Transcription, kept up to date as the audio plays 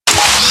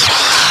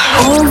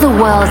All the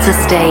world's a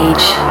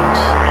stage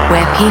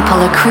where people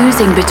are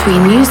cruising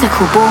between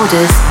musical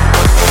borders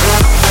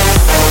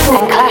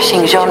and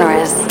clashing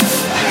genres.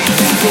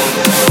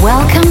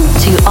 Welcome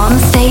to On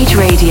Stage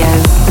Radio,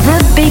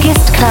 the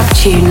biggest club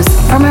tunes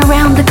from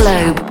around the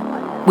globe,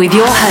 with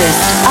your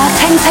host,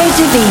 Artento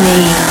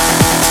Divini.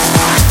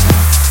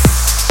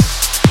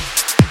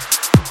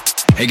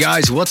 Hey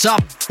guys, what's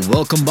up?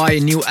 Welcome by a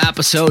new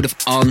episode of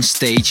On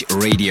Stage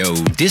Radio.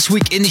 This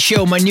week in the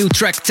show, my new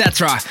track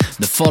Tetra,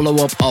 the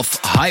follow-up of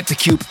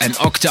Hypercube and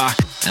Octa.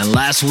 And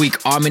last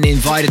week, Armin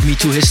invited me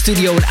to his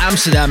studio in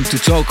Amsterdam to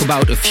talk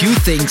about a few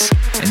things.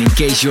 And in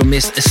case you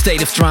missed A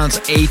State of Trance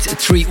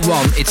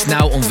 831, it's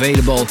now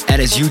available at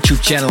his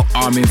YouTube channel,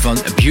 Armin van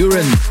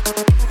Buuren.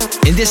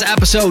 In this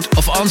episode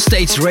of On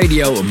Stage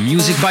Radio,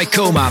 music by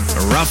Coma,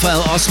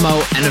 Raphael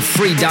Osmo, and a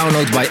free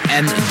download by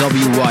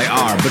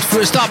NWYR. But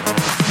first up,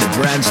 the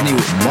brand new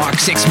Mark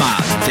Sixma,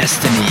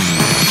 Destiny.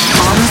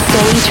 On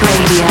Stage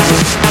Radio.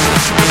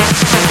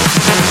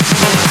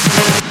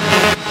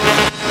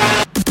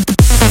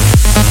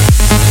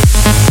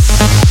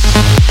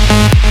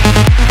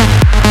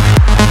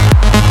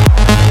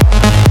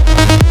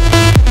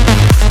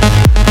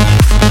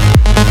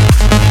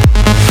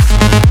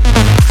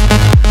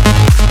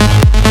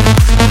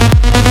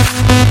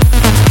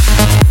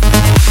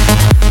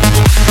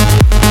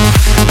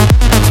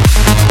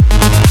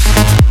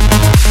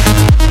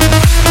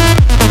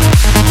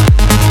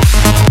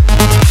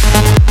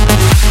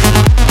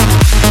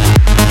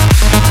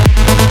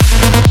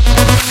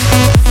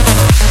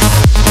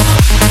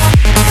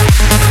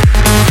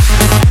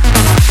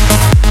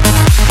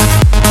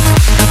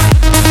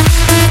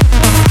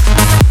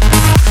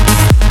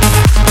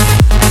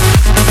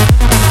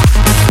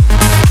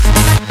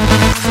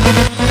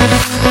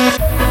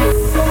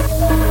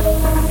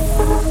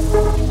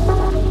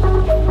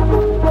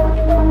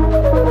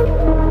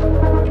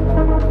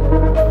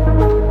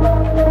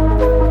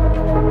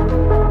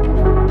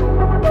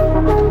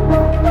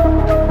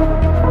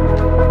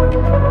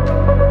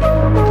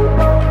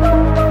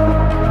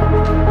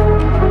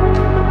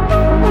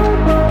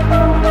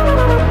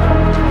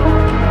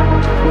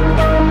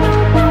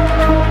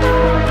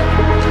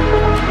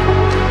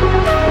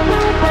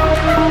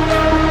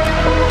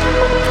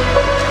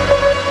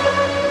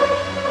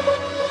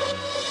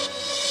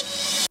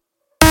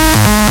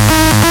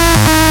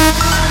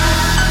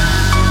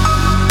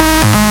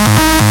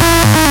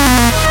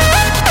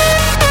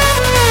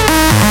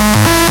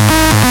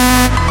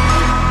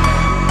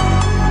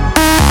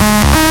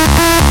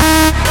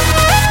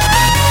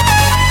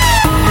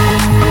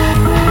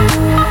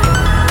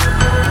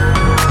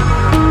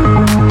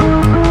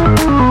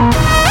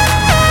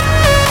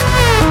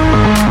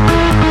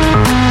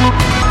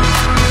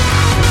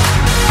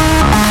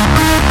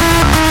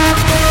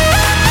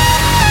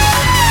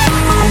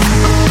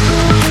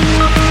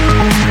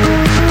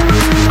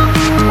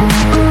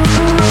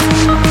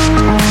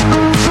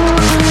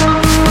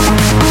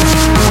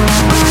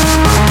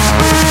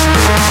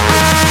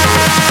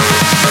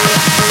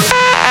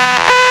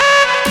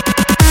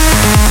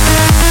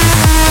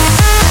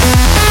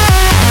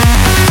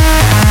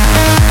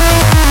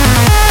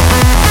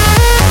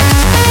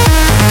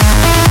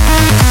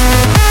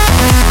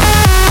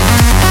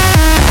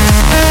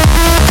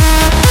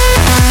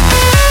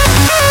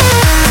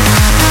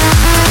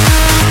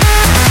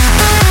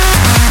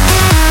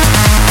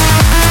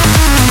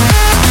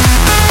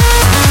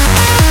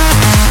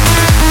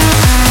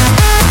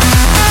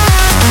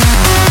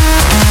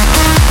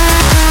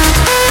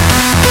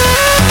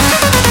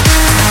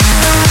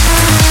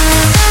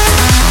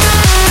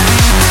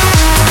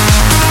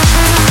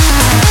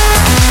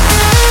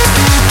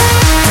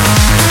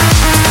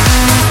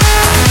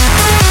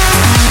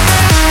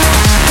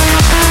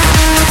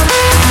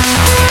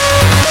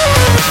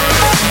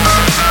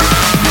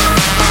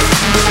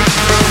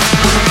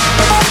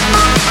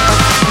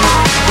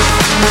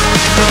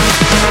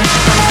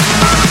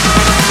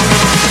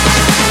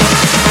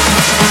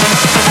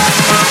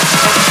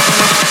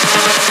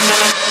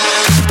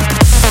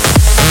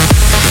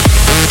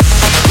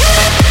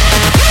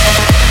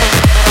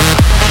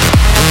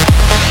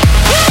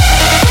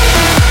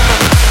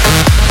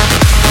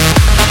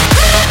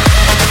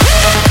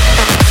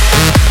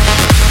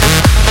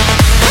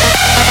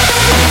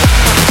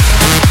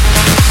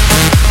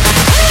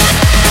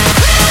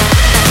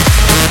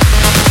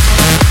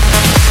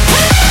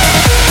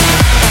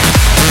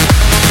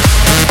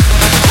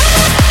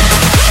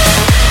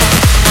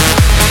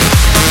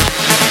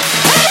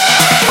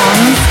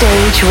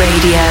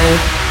 Radio,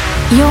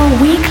 your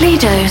weekly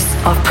dose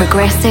of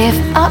progressive,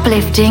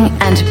 uplifting,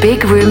 and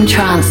big room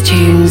trance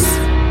tunes.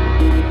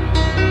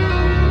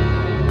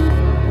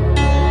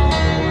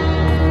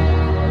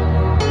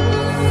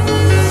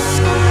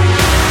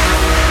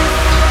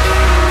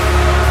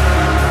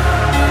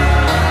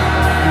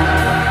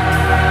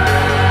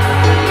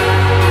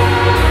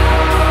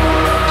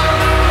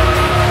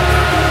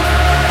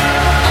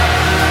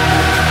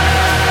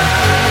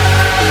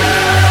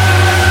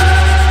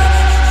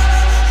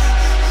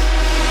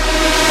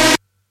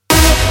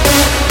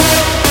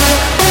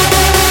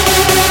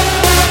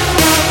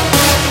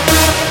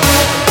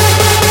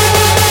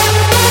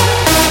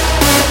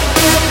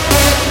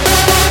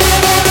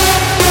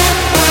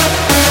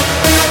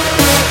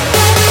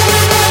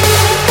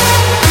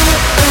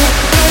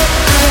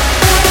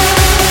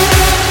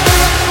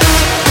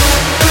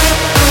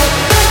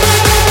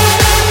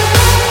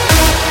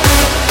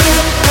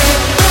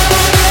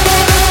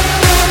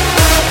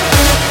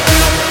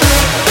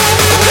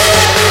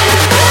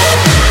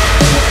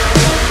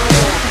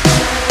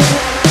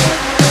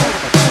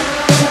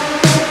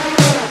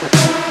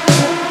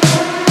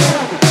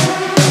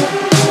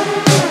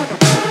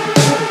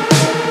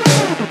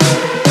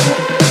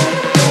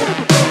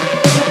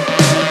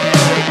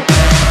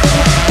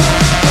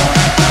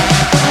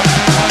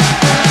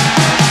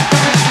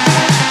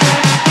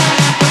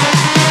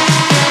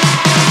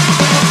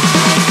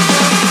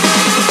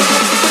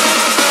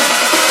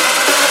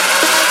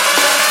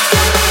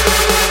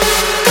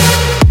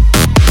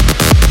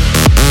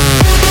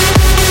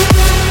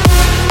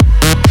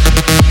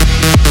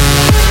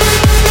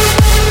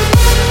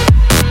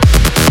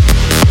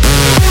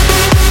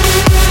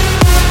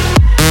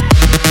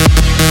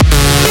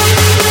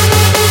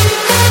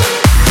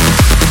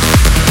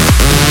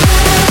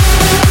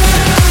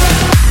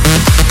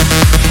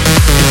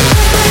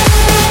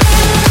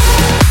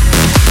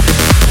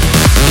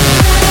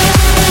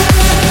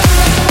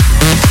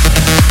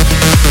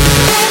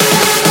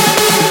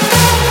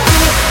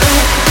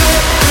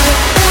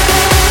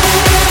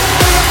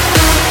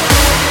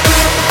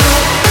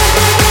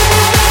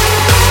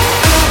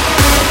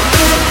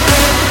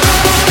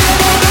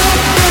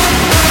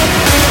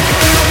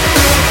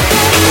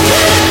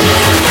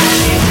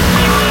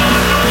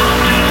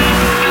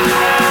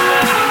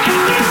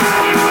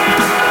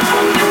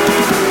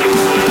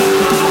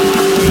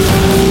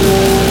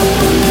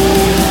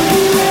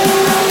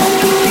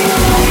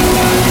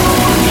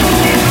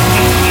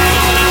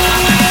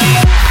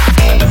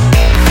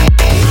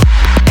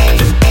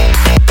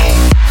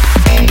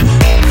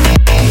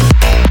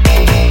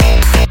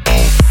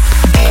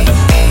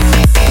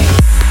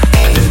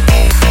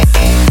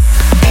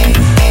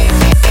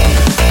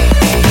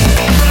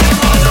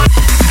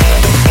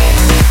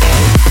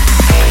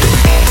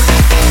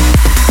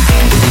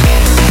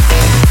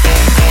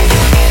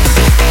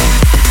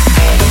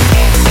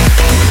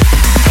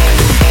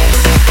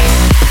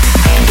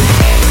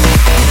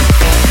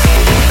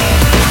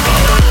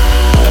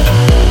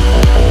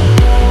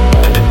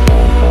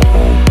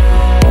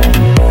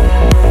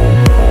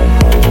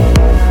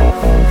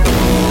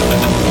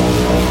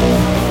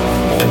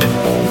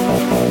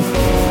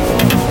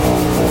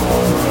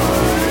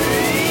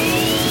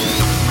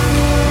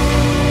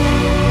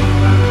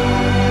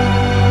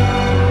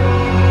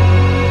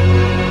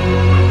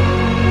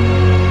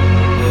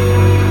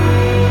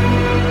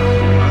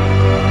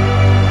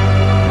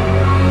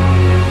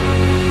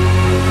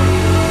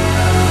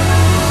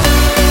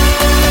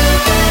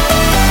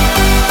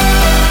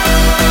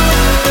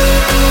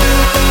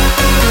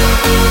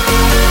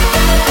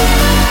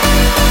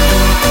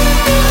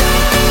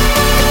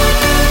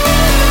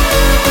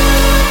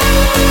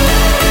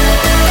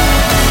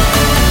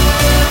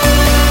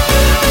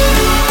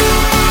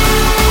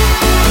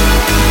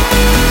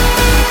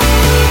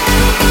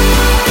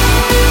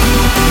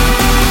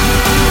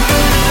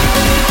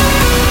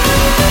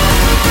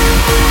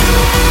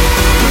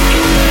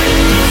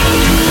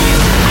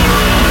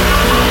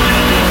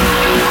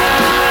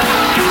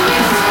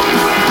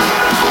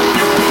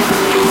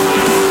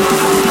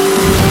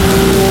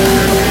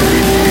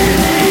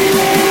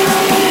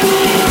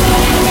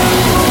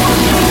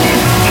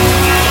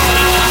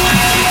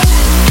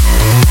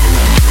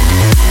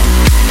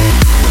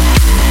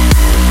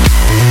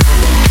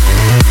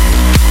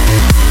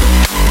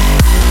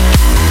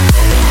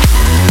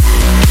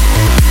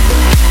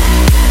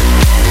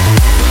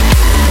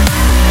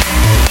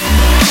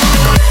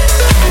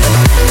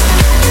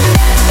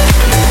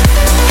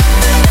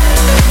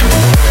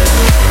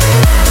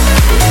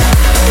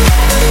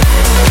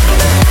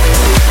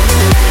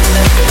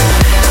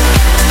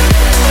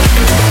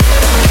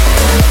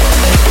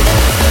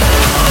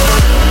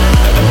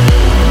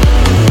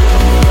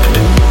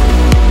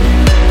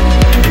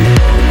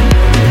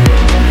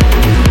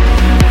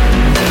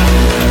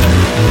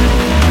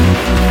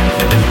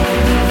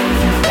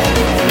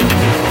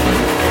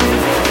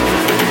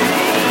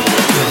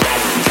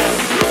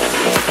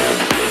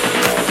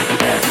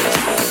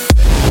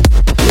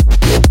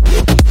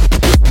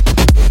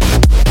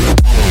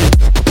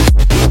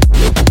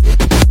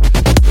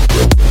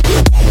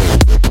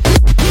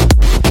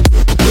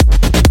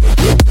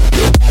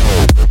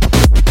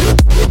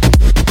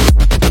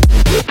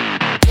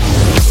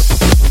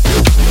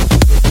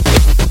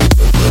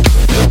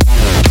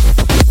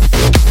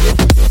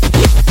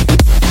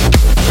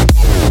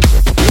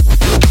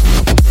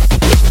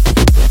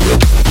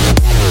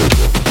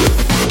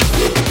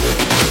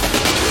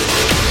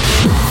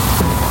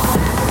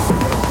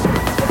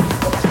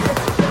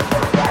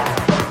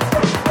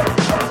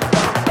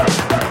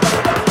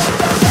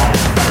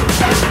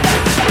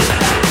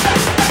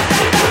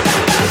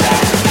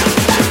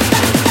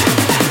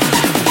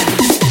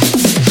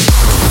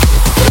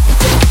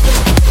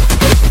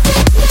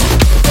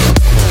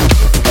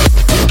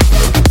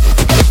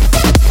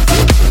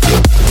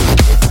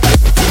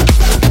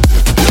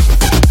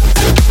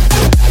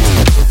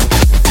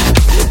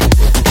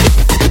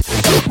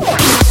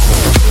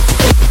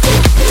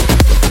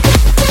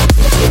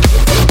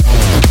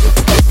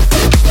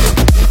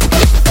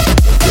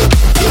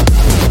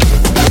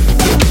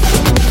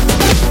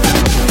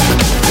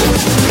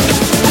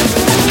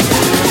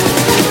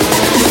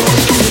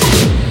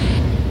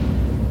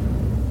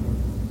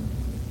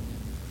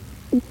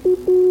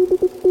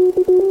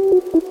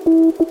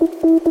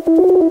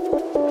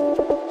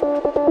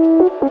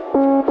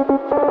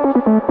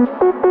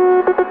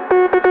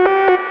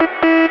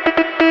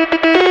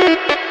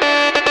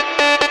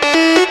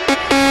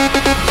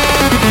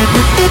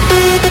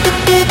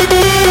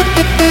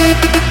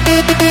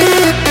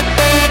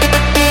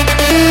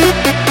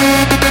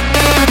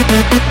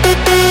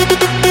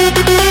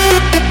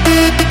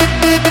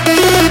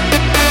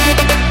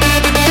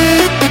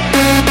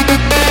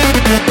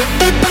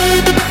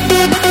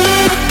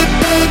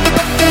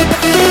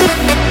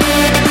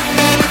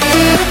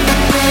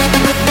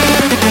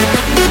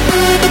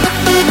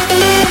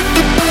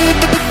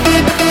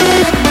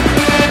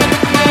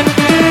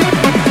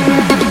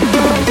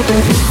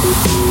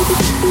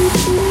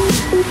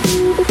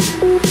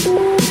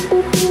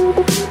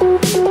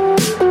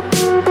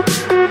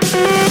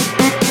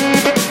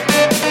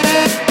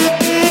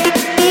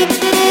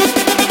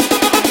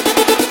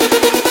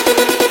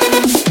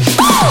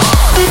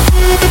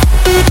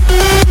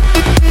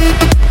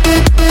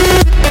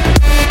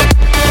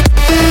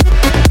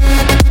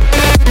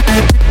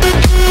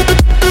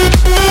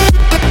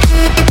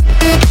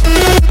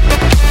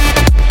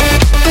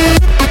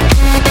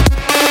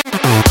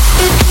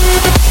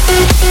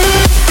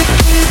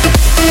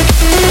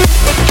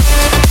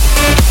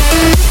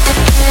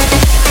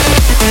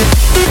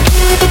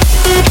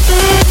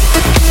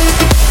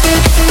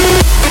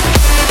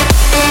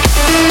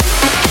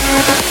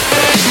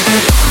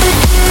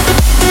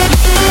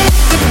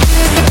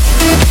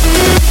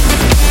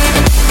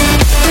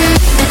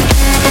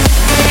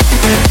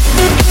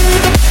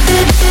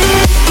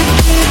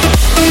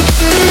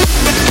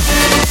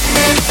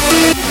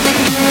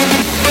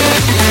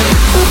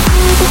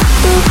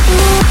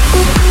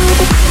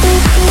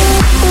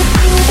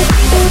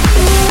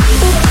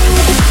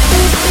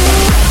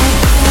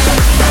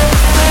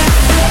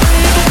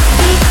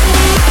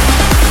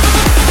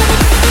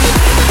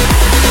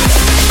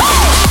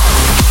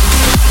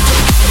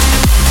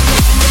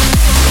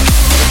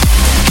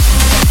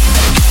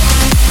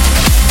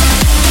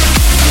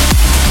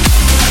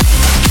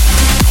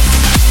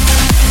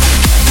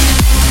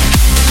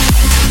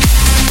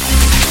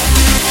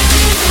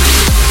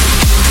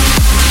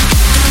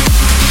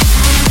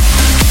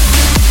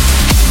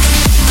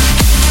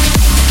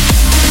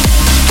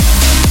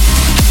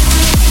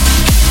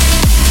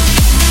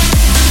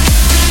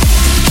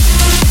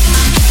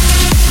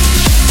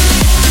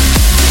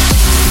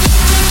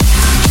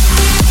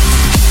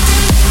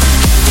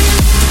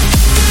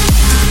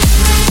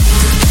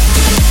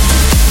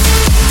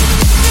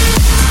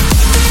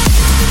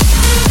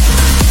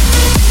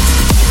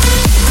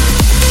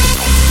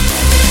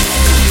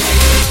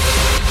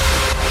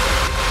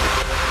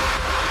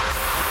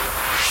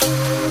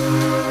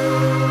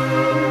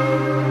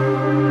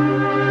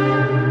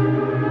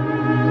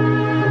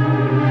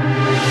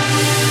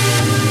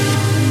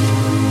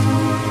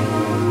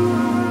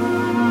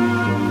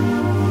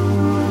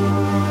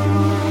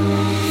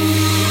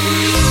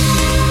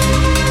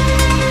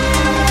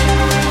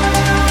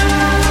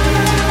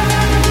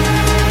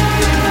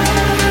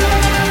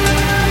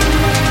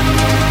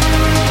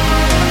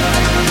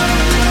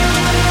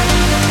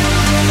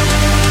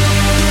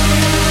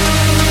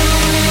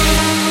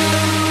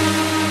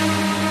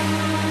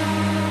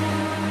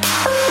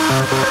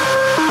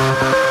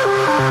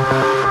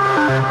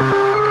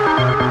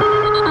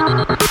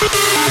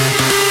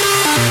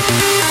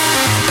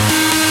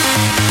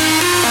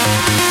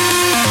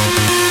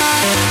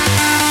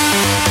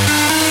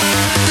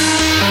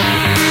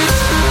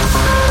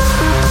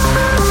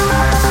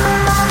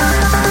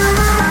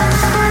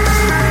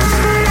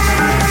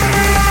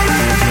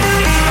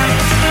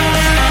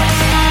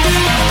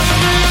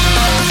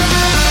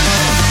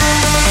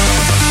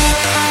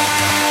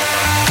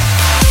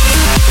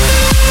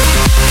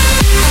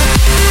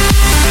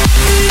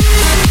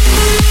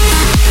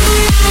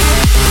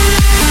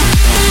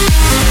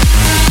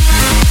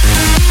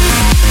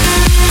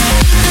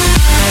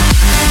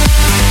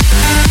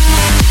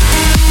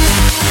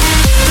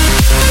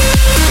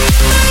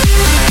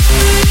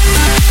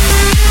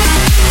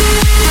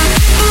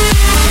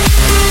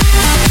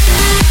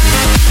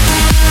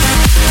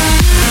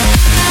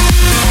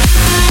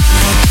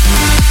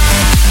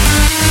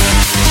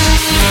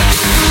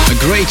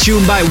 great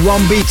tune by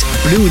One Beat,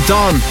 Blue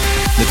Dawn.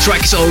 The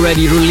track is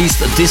already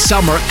released this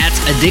summer at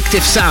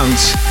Addictive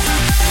Sounds.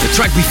 The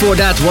track before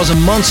that was a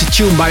monster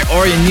tune by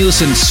Orjan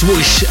Nilsen,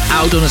 Swoosh,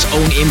 out on his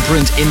own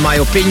imprint in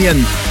my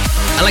opinion.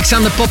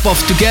 Alexander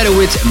Popov together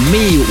with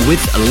me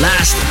with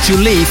Last to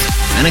Leave,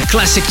 and a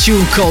classic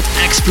tune called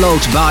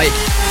Explode by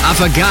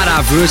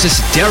Avagada versus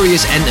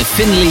Darius and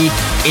Finley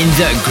in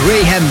the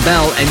Graham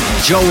Bell and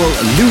Joel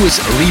Lewis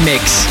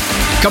remix.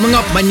 Coming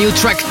up, my new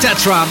track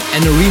Tetra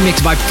and a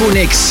remix by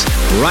Punix.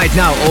 Right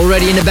now,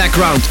 already in the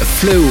background,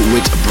 Flu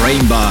with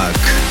Brainbug.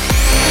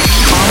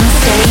 On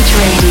Stage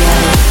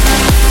Radio.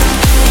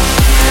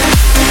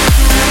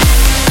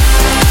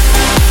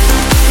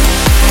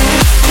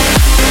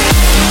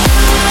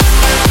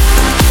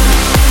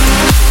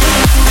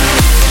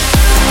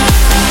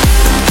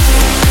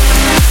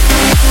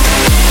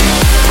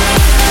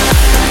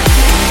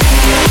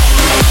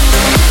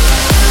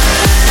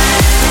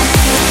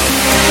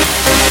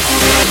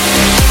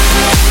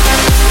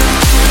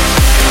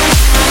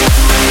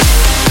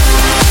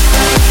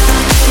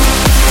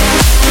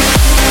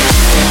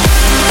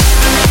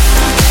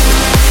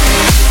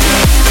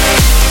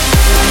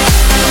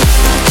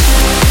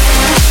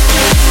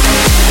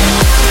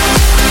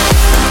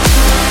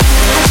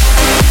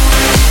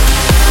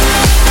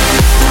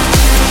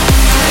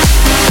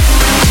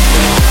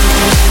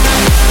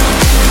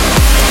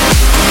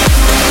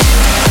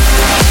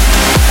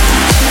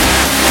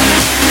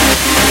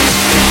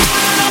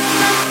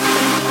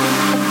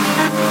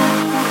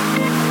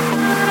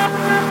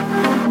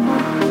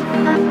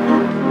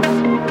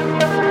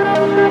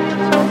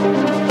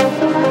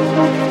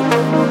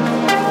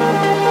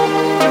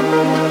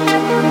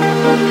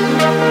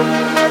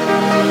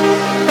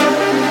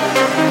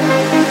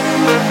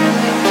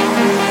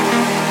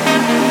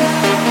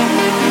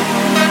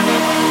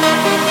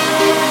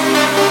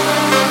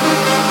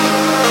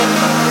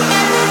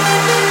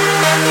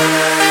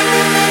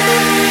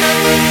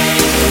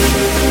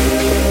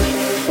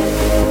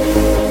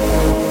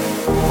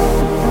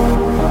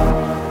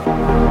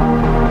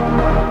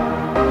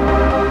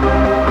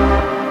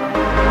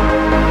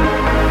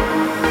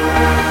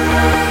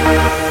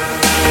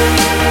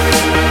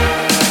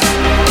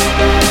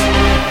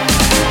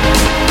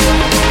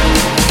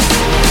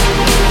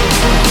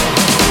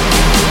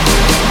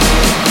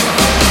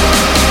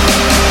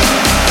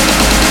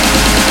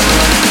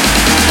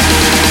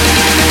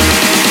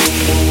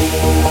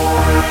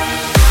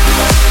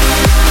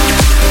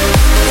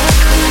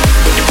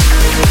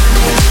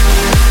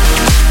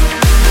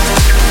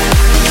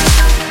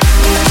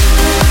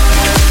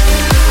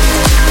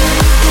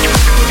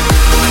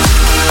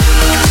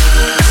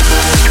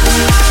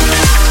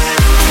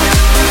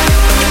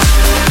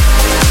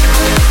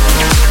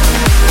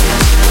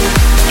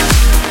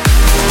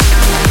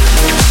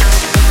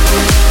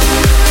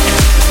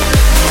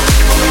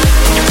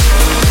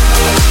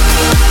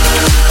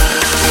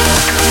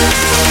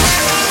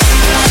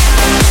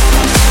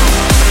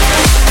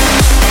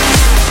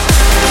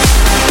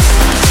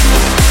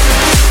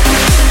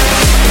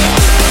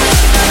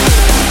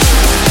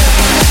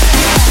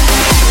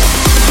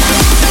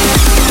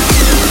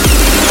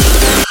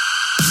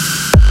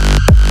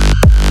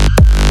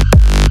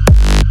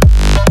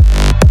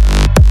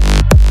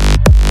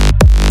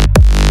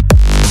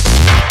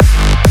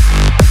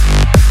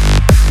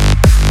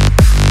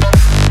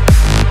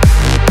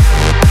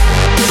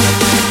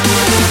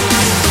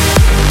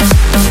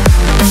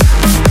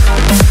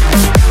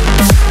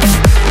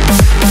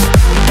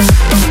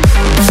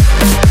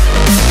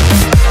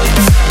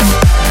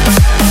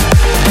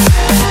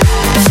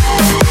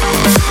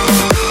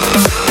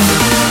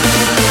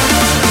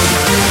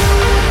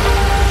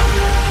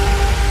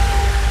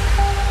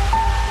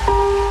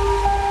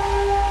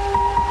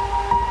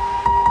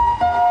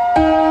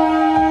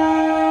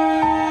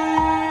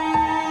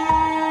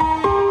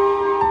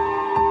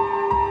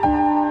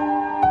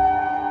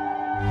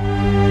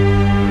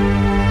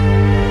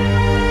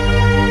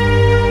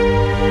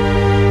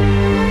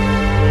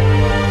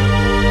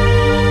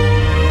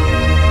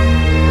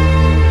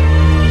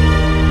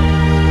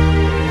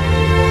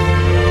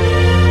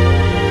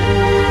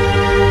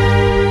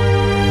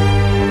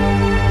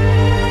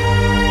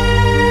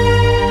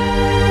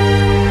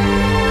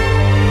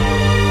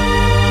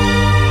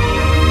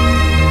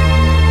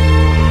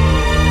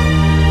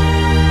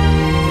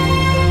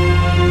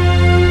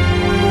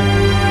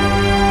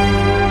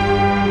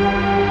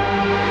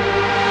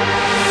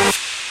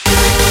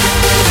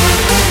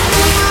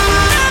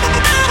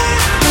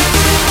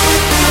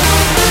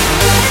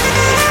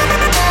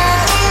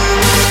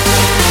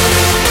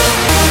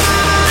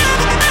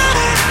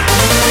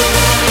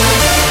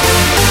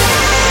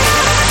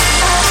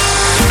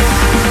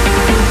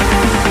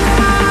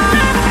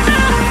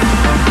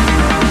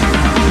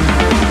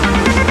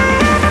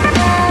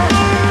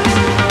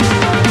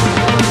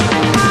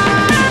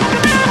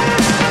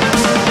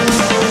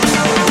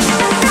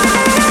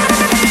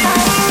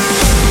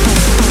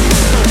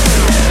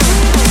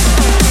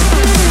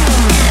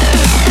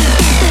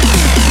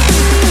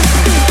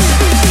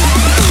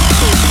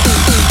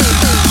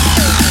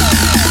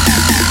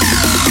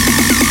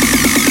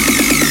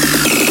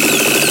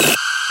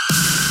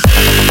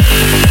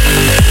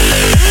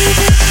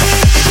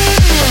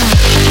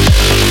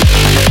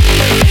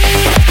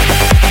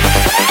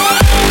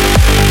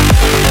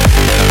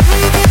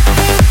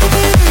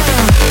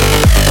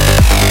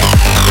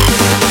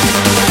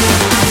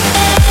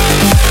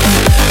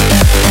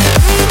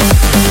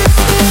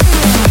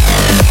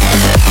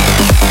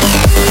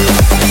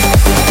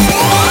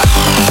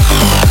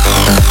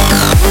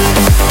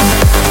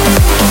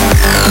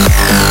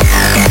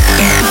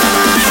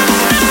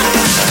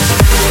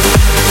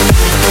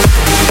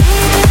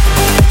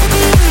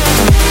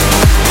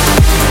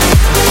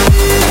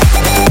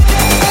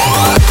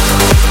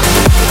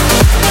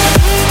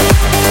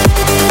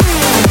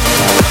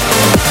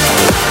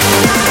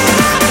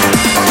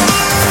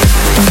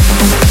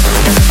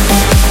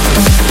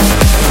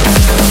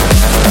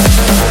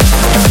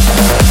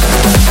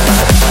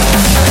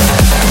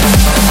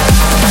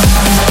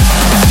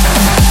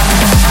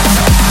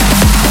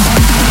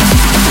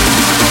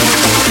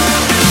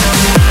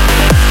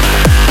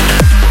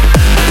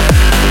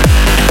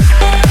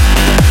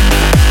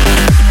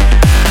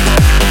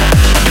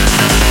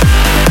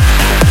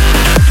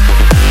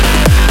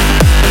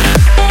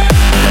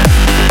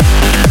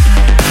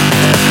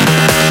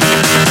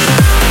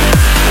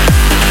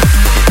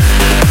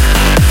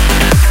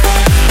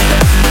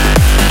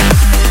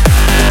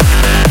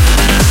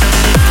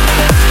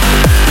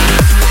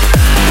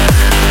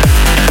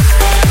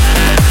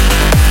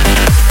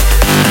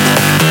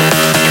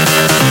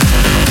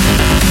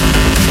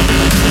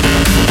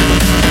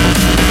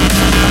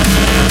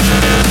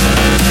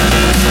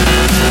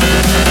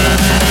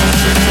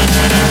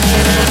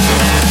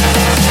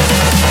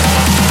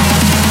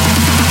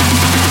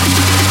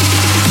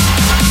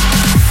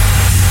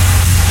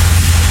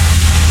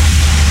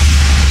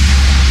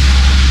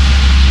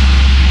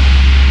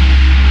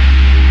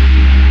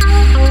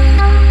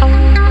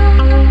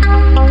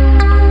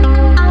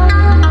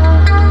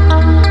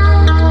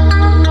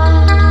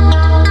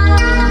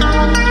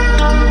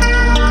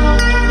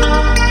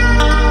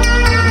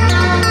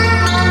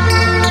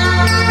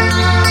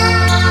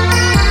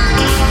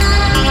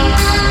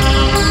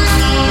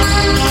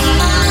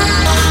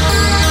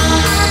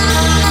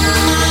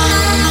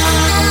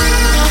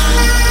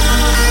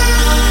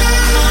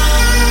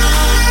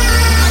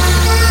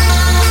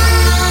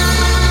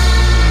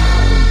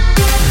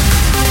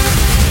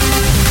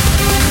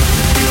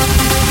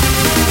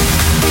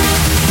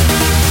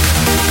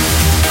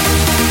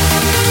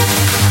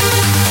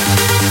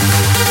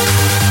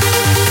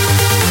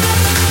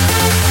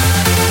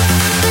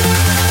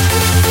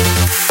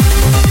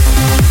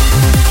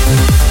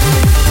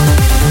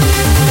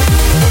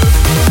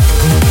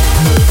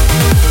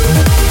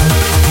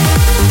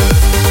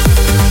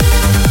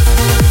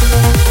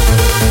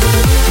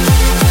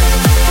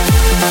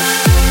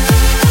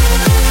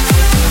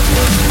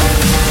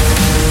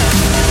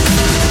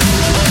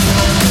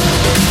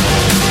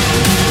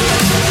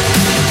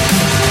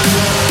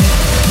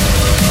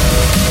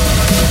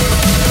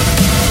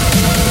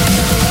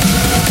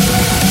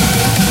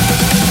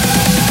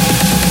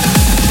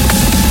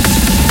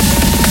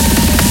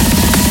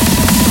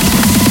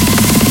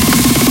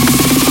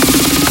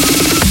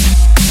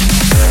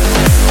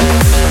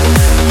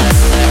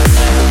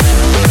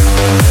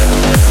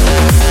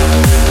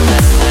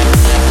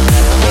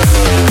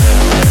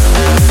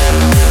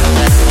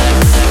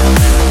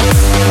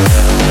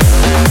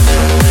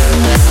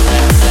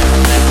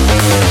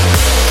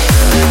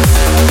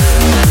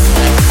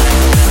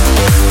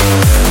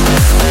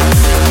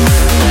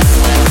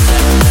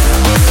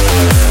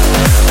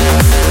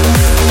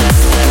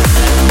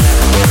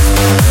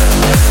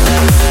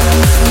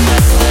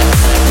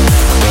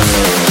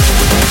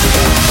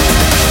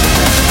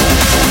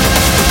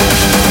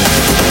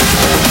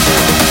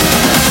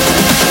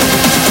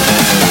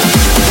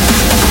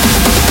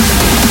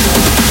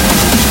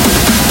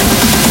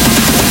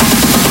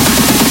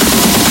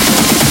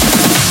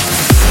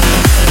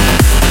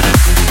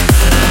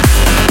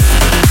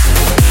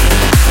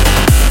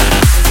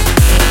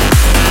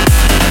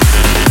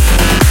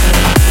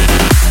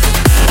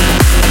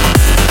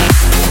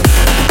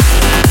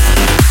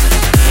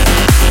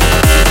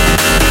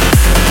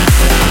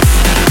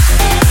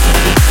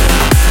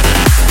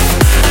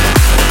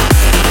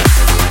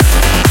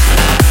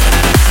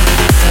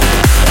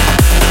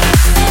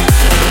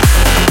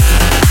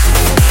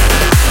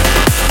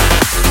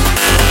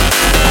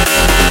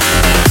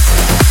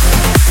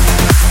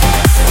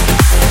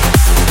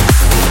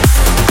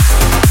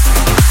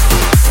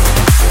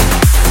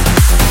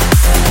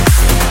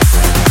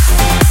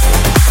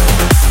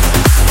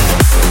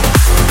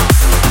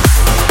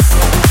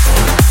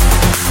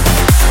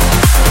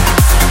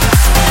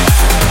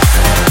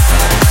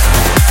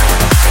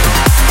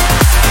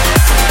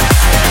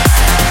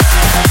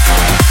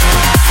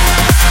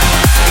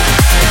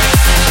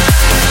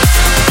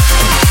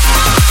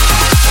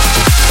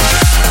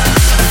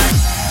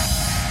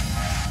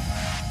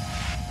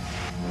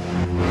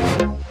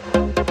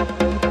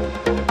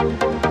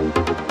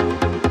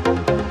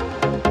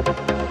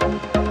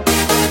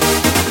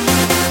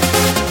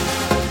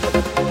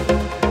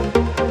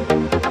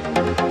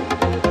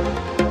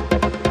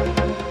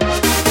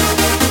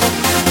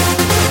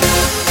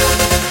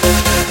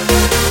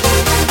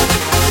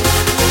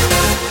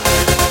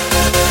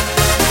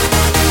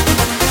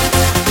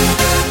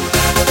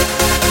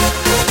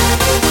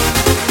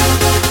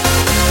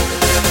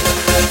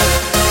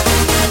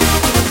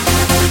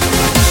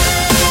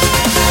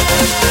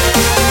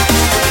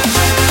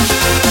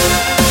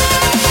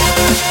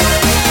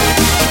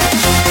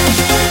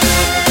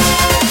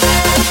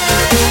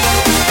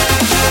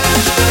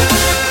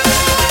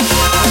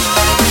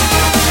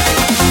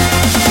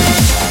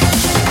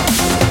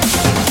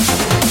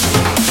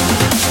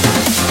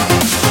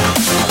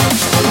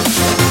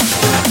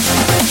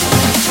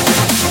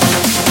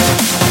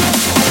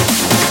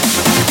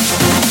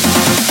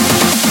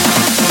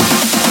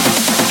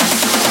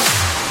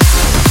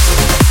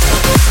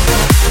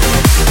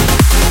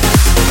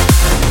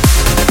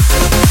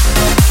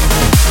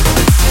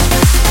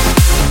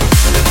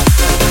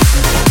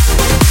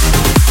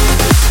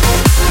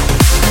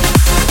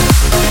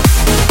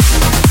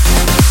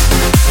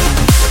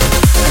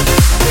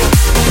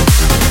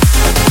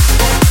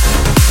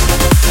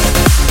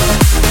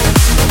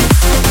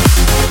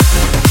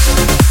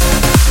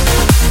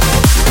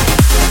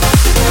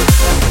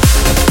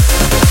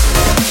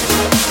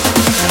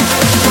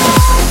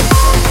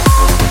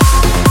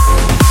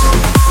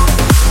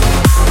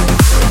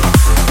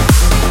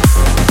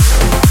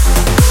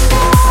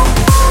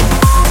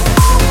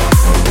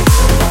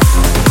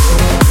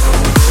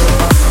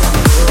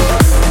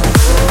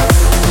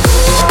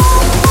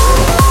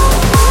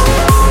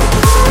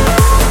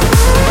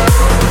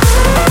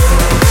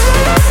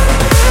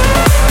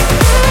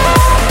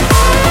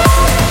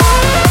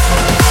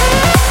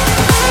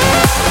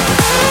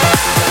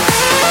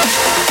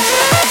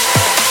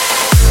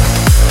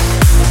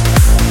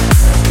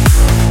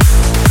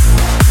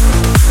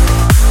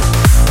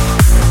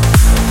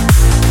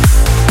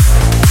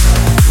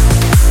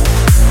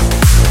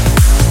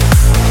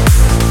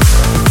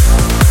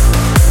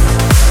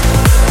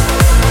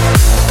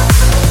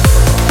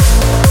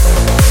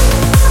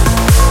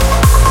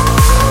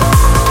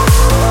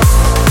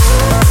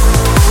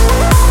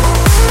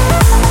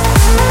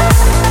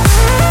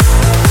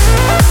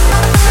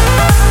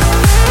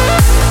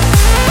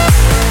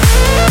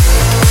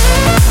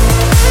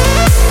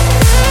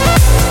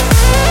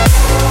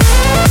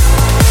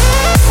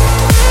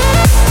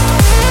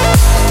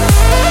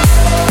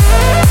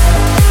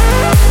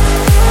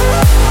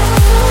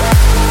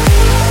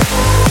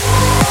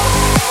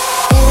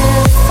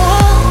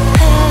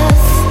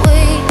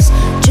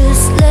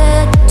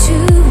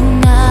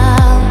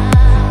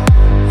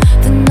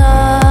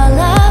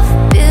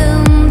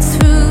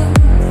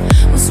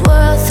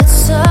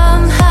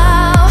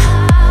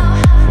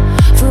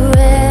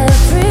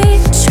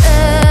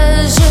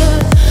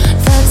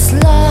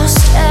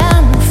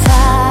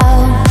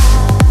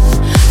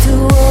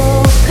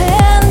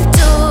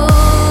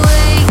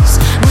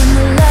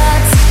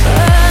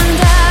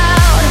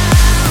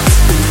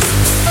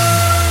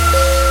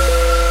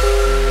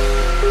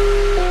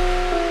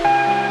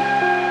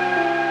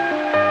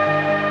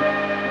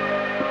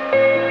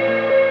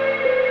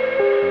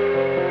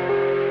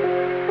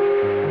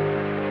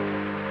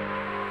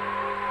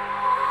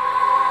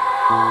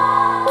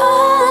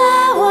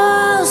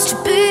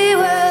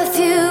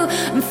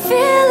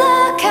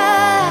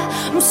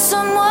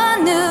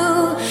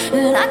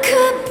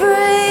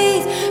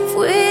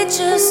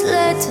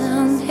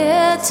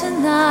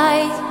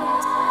 Tonight,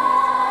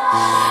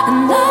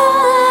 and all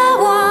I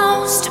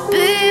want's to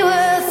be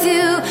with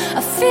you.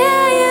 I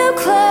feel you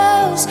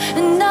close,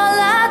 and all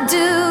I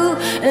do,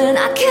 and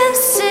I can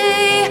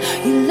see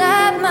you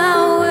light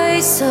my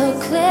way so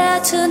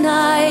clear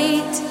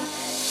tonight.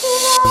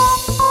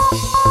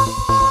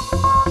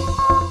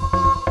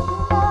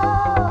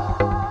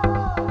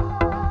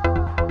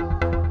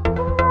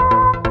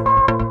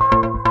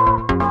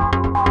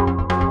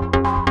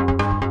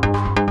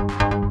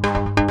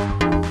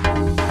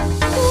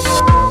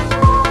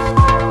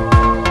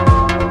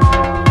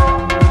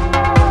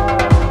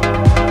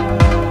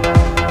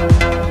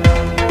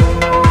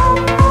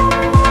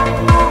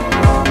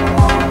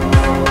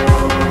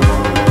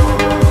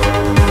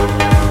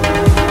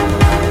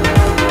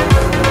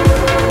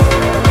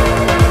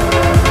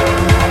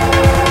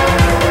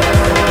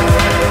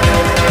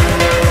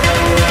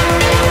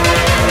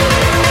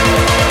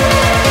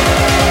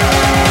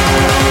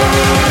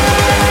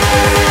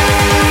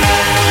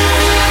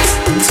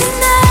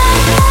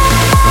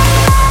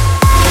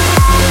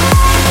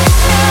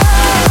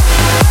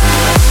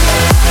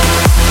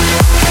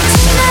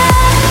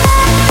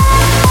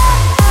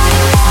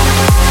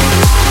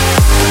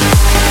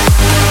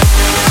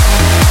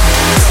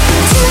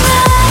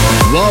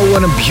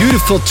 What a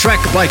beautiful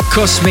track by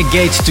Cosmic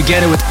Gates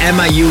together with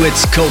Emma Hewitt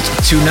called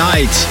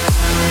Tonight.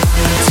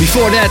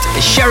 Before that,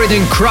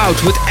 Sheridan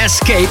Kraut with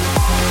Escape,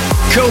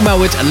 Coma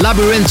with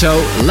Labyrinto.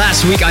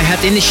 Last week I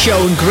had in the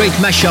show a great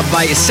mashup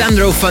by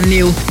Sandro Van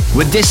Niel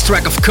with this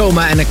track of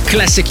Coma and a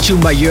classic tune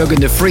by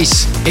Jurgen de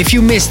Vries. If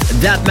you missed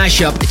that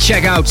mashup,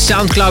 check out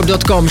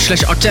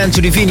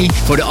soundcloud.com/Artento Divini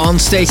for the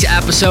onstage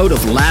episode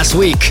of last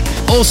week.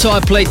 Also,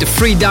 I played the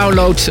free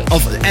download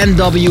of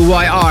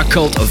NWYR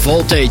called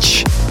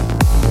Voltage.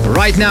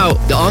 Right now,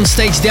 the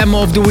onstage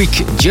demo of the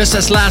week, just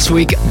as last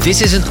week.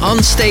 This is an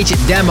onstage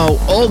demo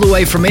all the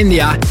way from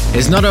India.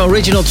 It's not an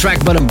original track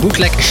but a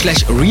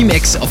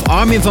bootleg/remix of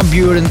Armin van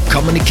Buuren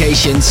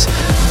Communications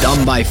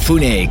done by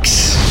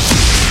Phoenix.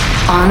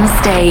 On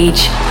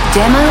stage,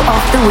 demo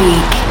of the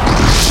week.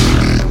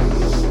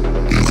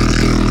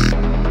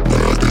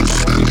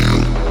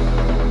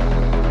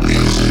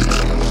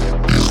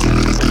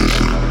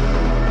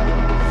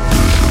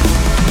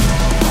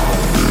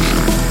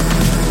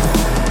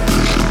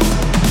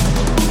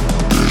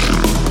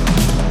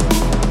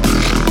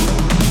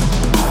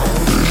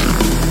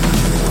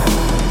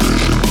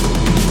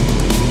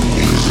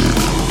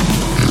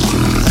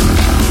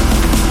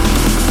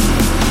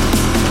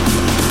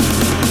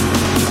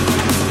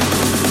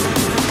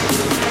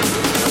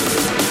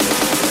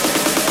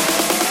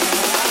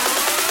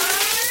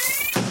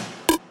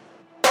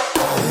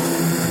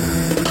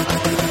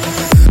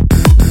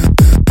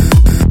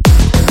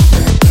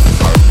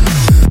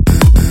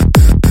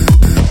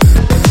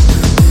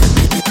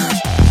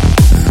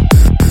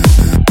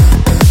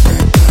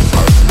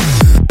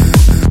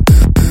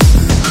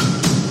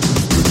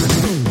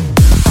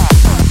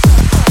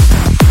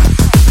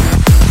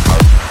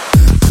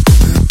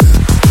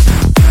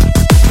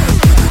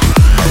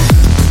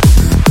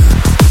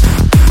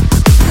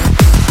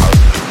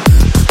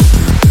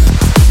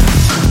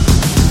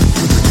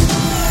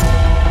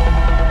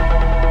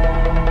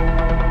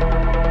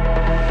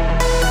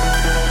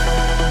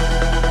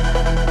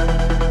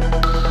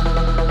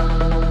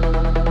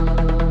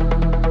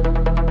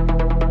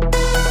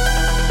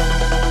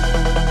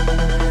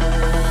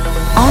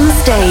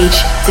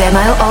 Stage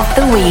Demo of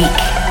the Week.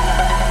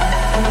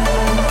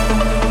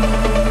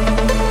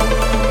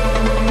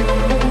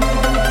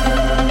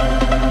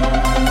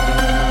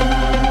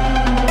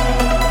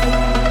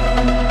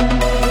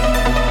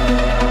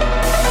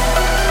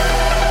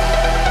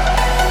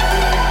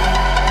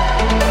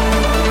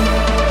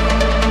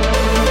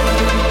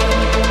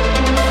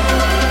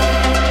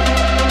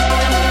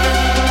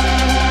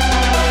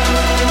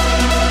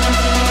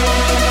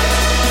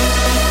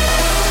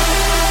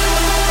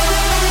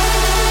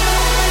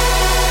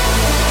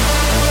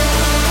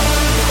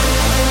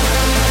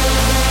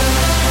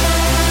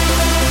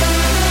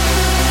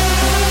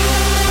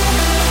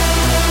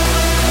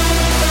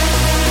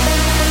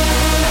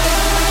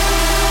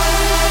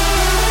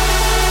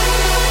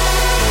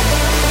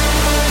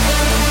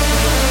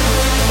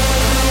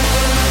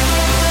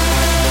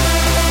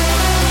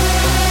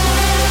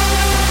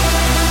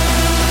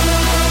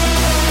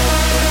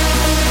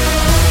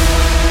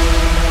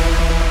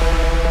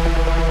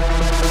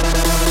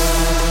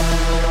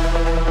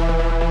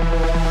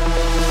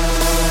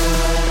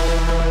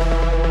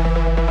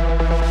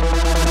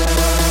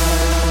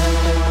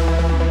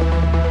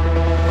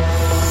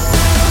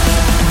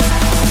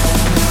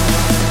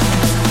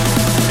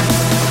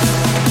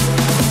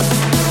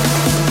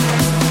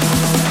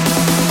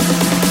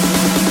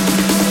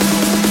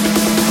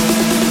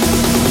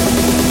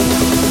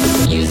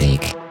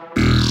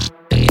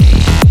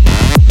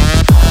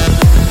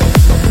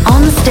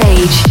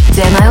 Stage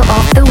Demo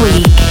of the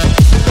Week.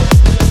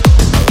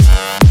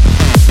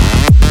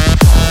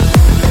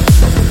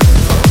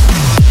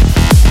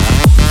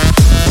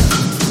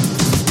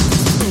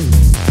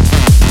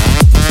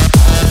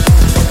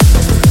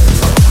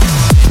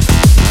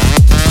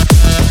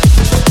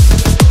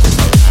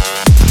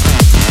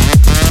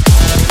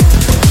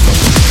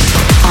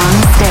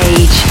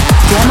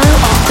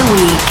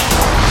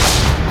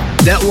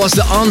 That was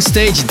the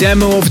On-Stage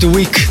Demo of the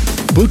Week.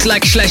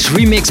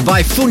 Bootleg/remix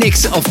by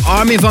Phoenix of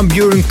Armin van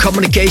Buuren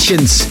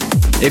Communications.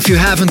 If you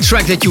have a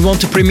track that you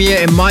want to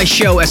premiere in my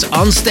show as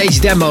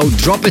On-Stage Demo,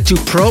 drop it to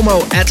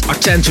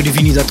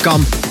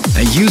promo@artentodivini.com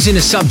and use in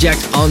the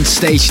subject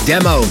On-Stage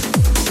Demo.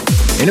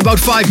 In about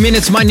 5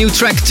 minutes, my new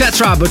track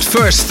Tetra, but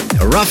first,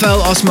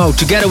 Rafael Osmo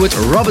together with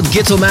Robert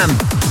Gittelman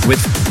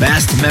with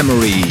Best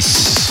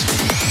Memories.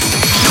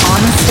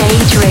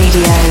 On-Stage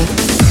Radio.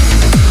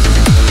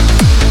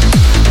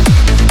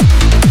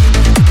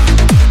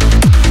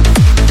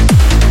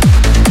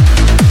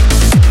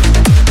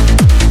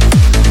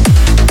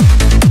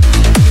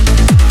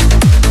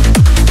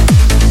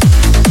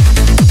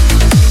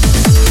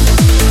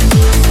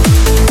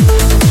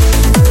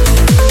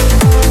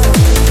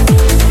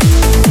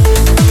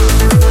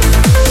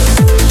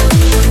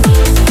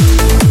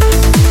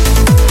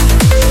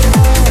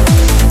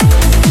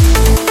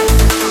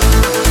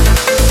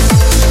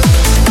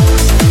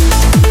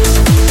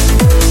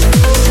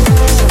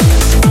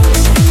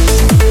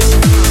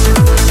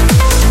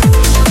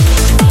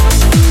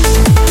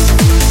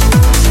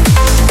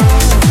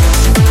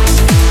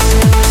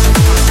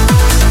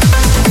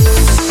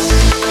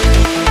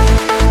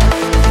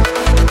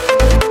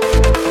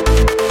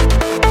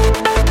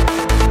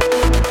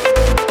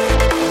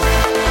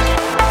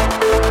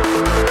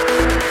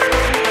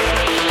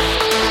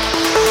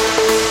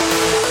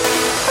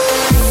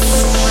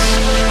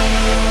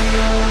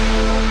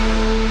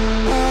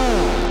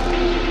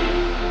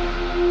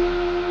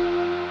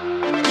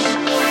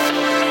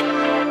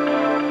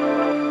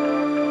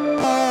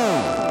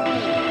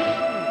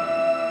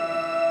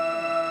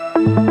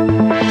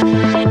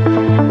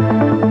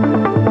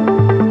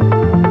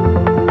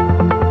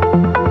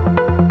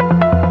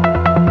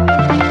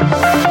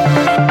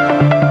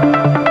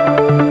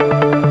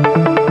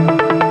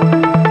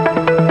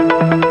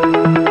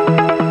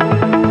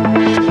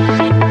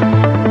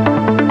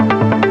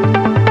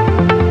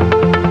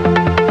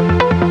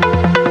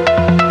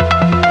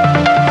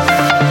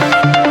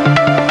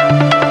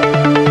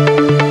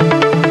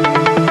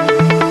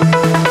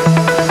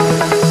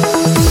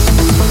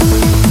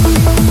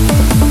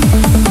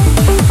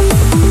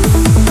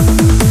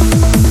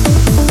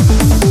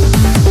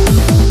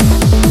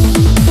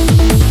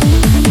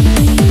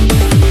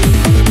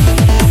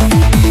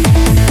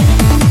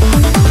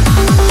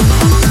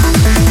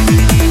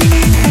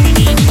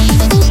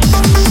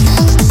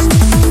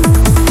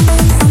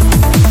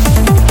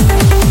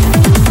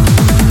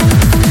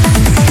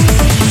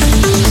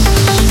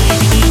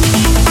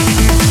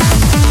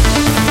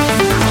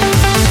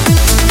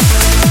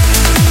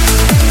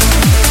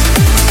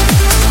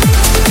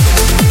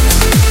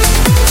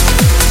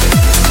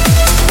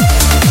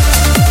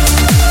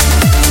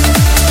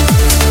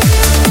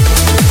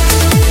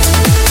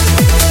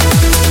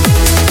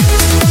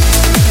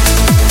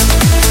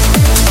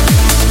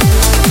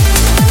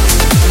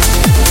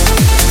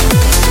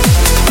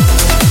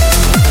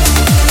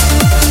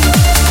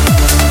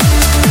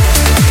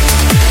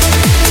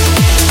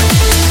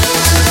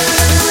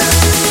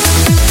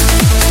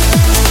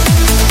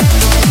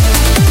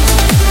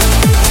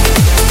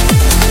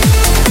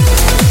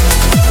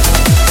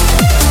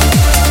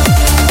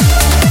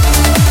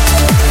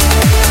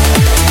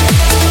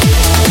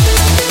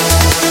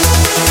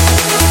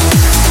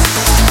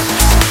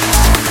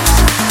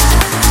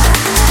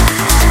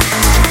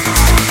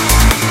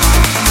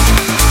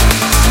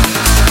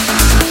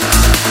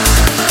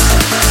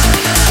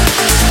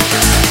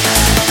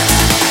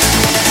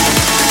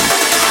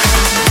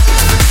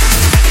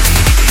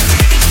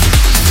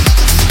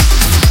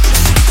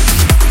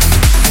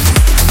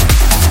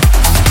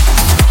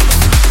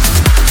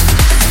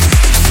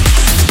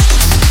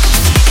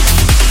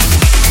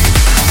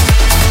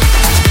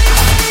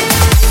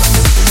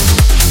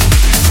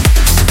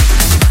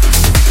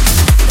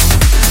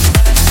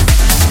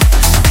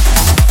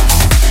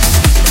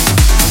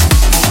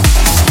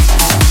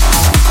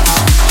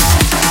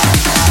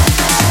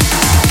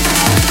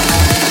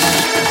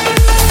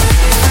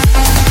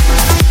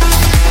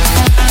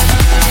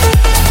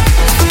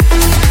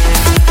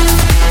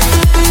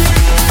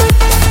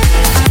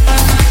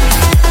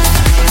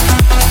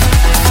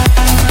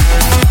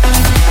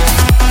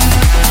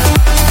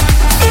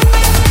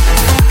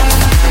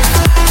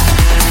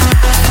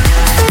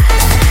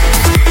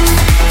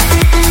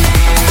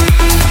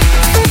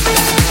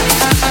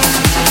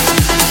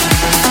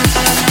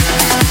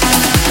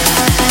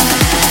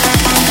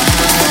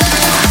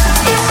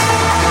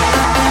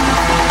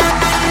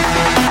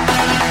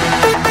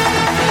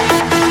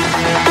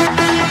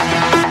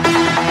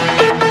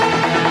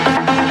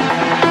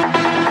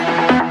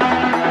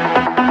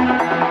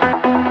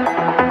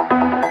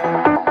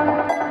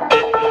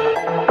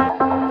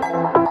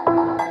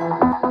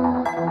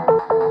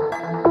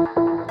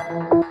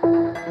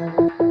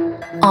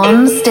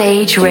 On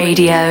Stage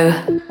Radio,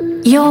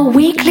 your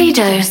weekly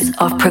dose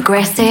of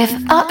progressive,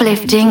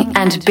 uplifting,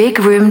 and big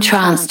room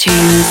trance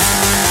tunes.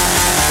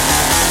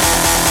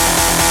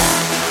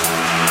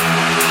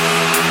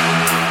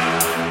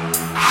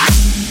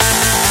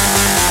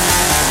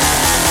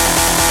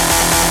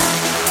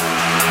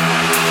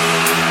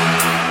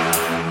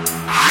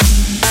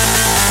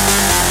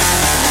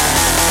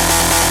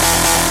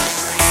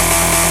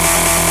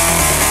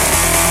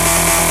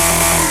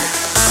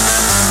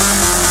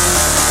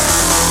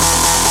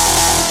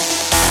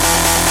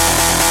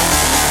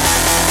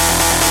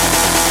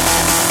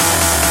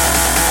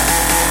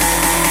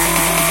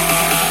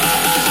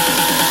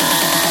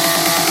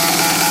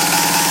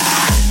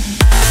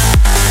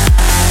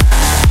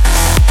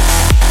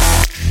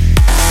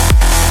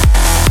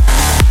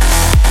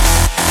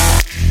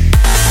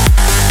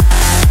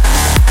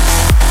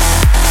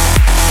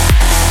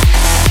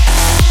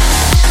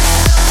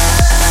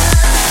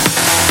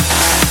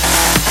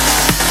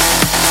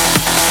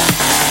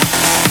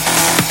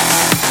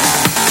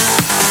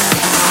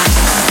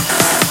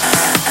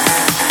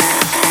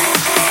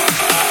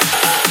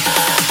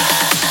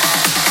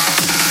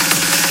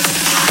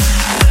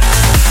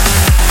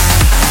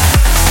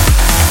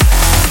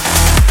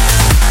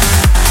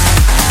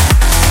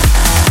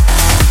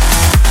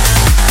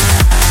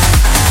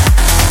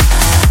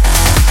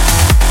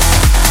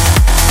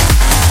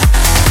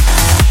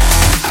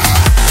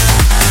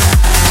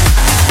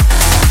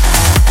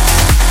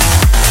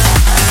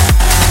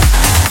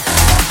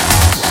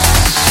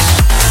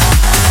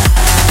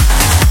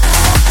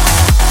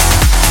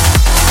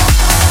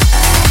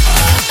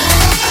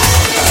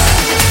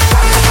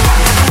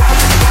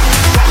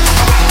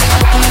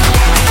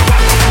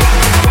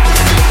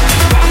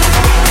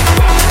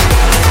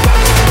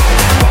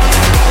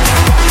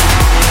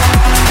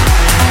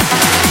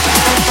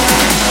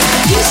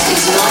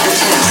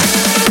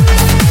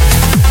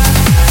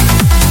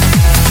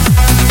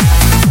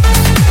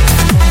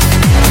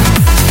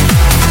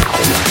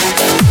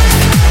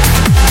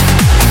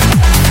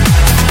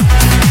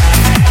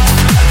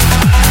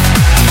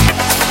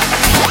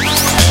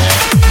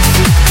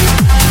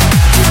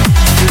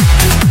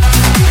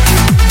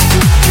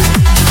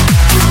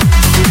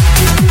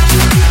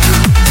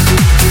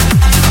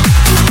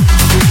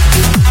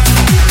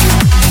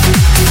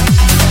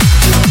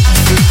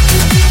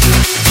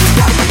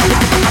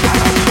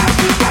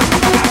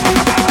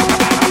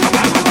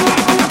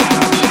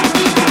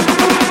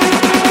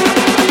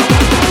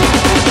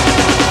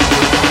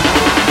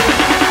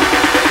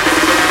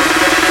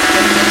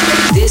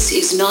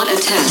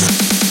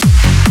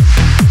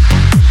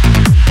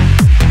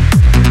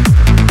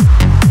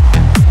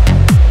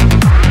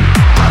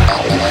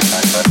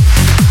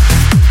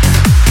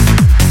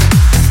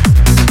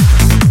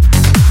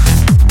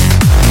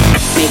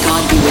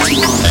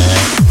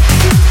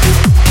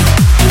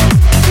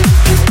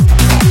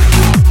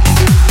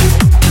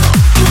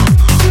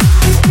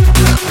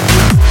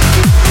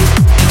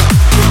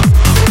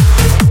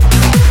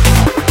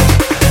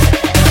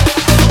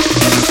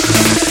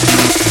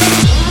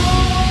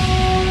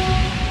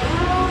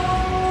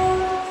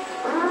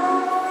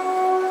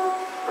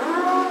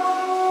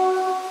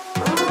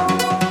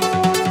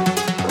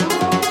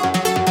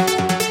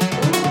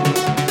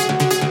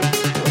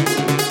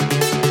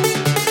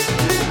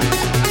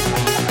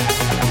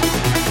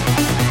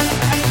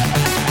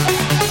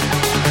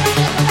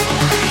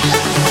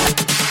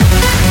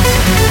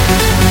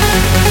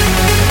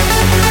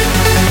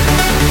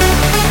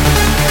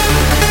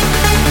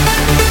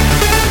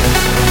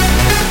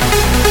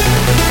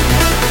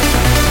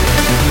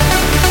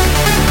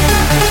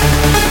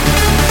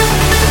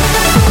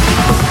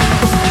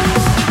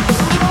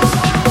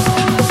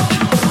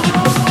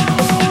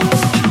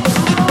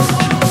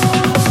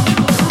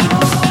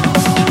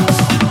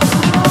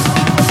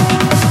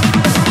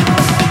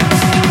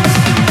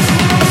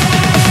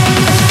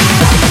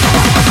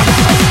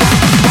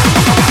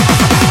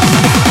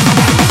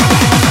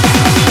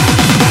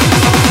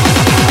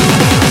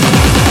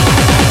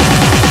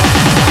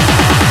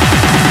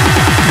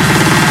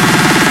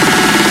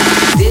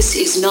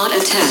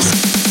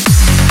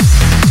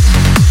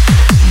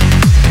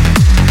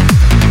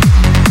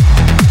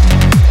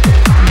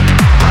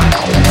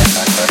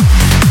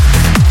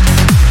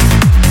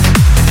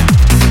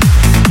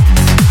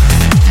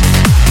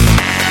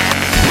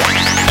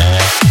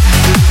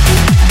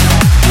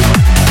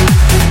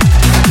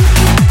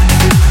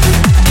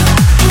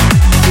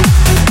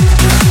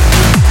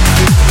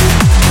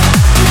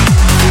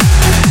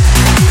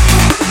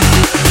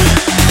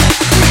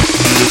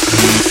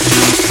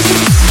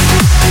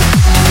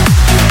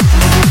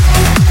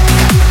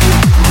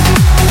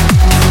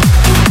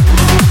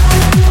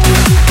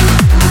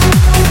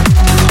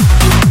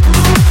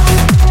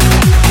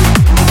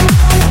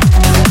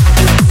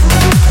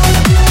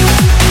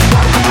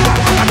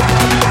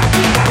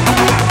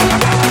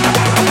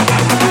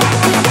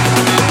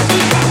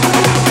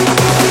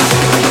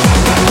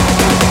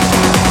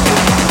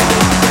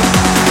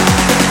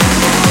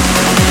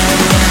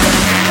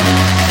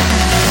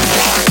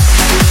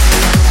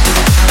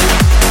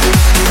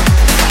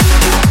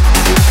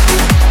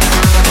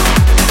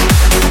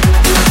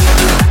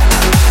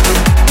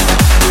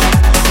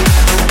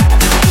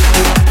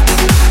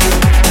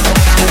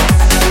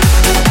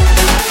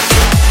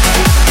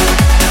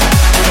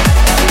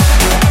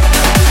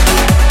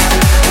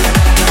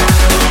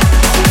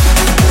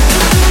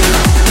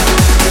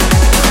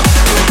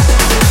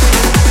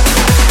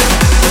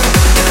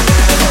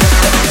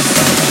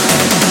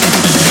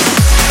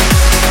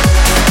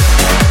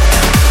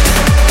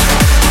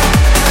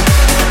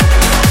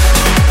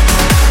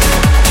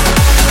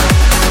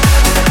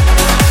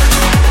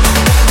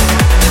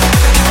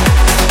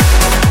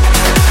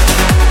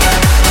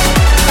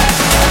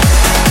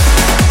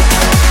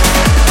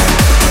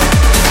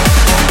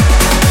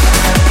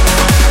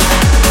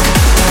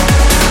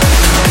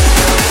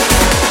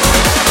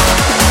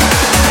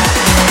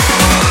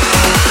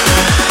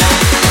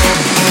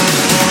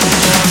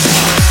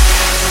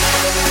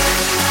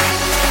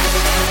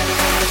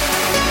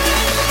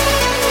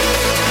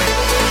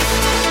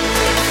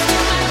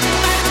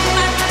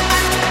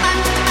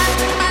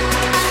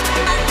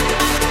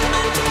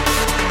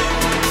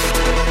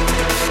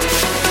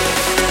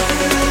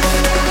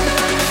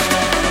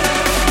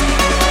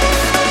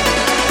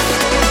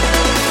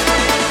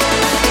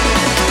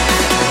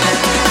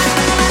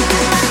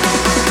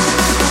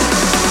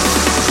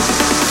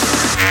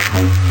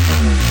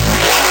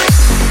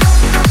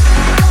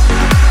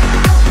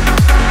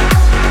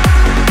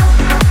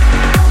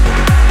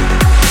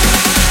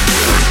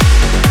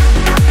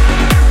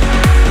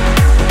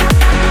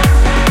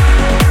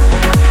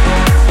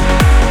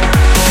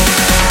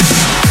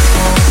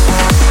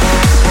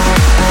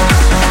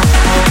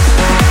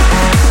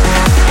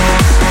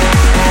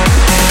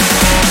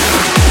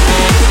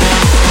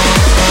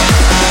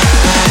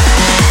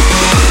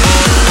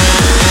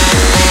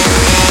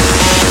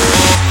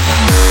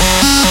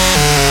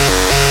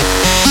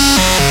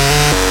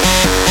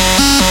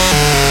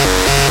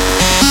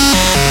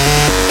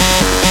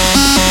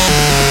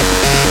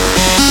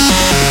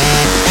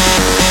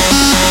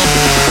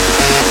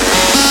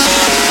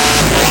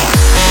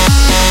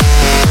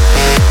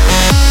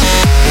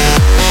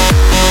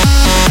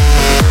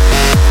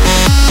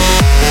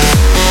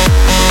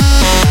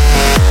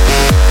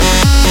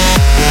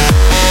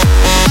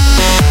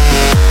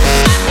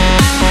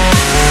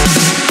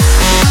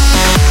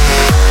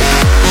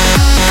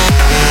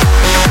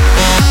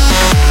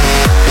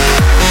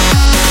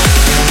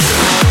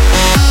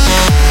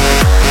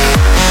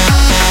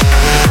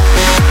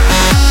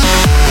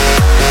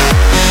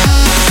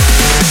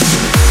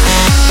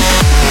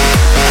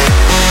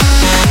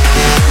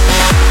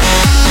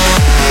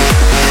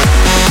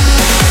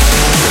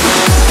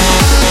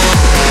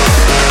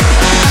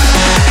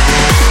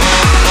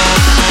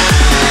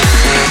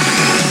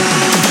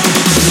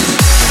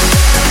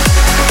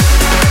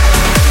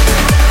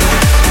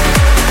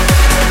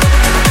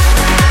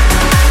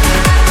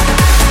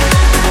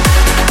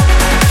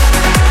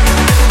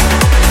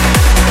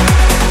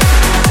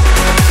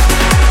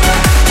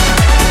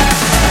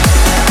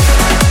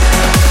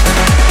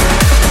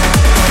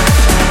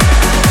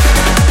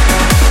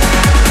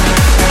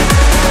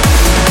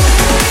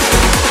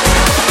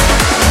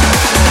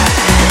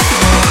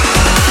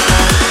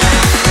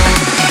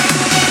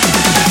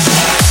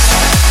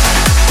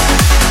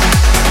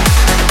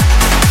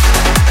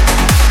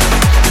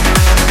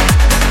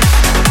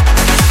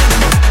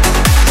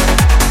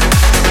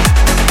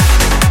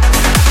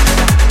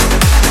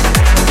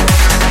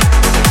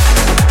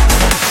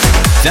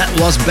 That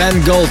was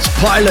Ben Gold's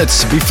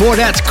Pilots. Before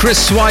that,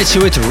 Chris Schweitzer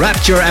with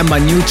Rapture and my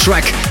new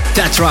track,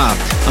 Tetra.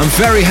 I'm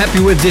very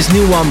happy with this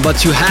new one,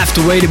 but you have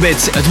to wait a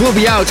bit. It will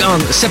be out on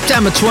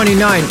September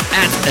 29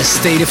 at A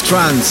State of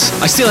Trance.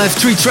 I still have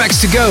 3 tracks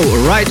to go.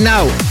 Right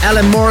now,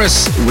 Alan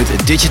Morris with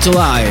Digital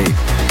Eye.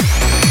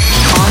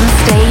 On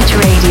Stage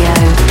Radio.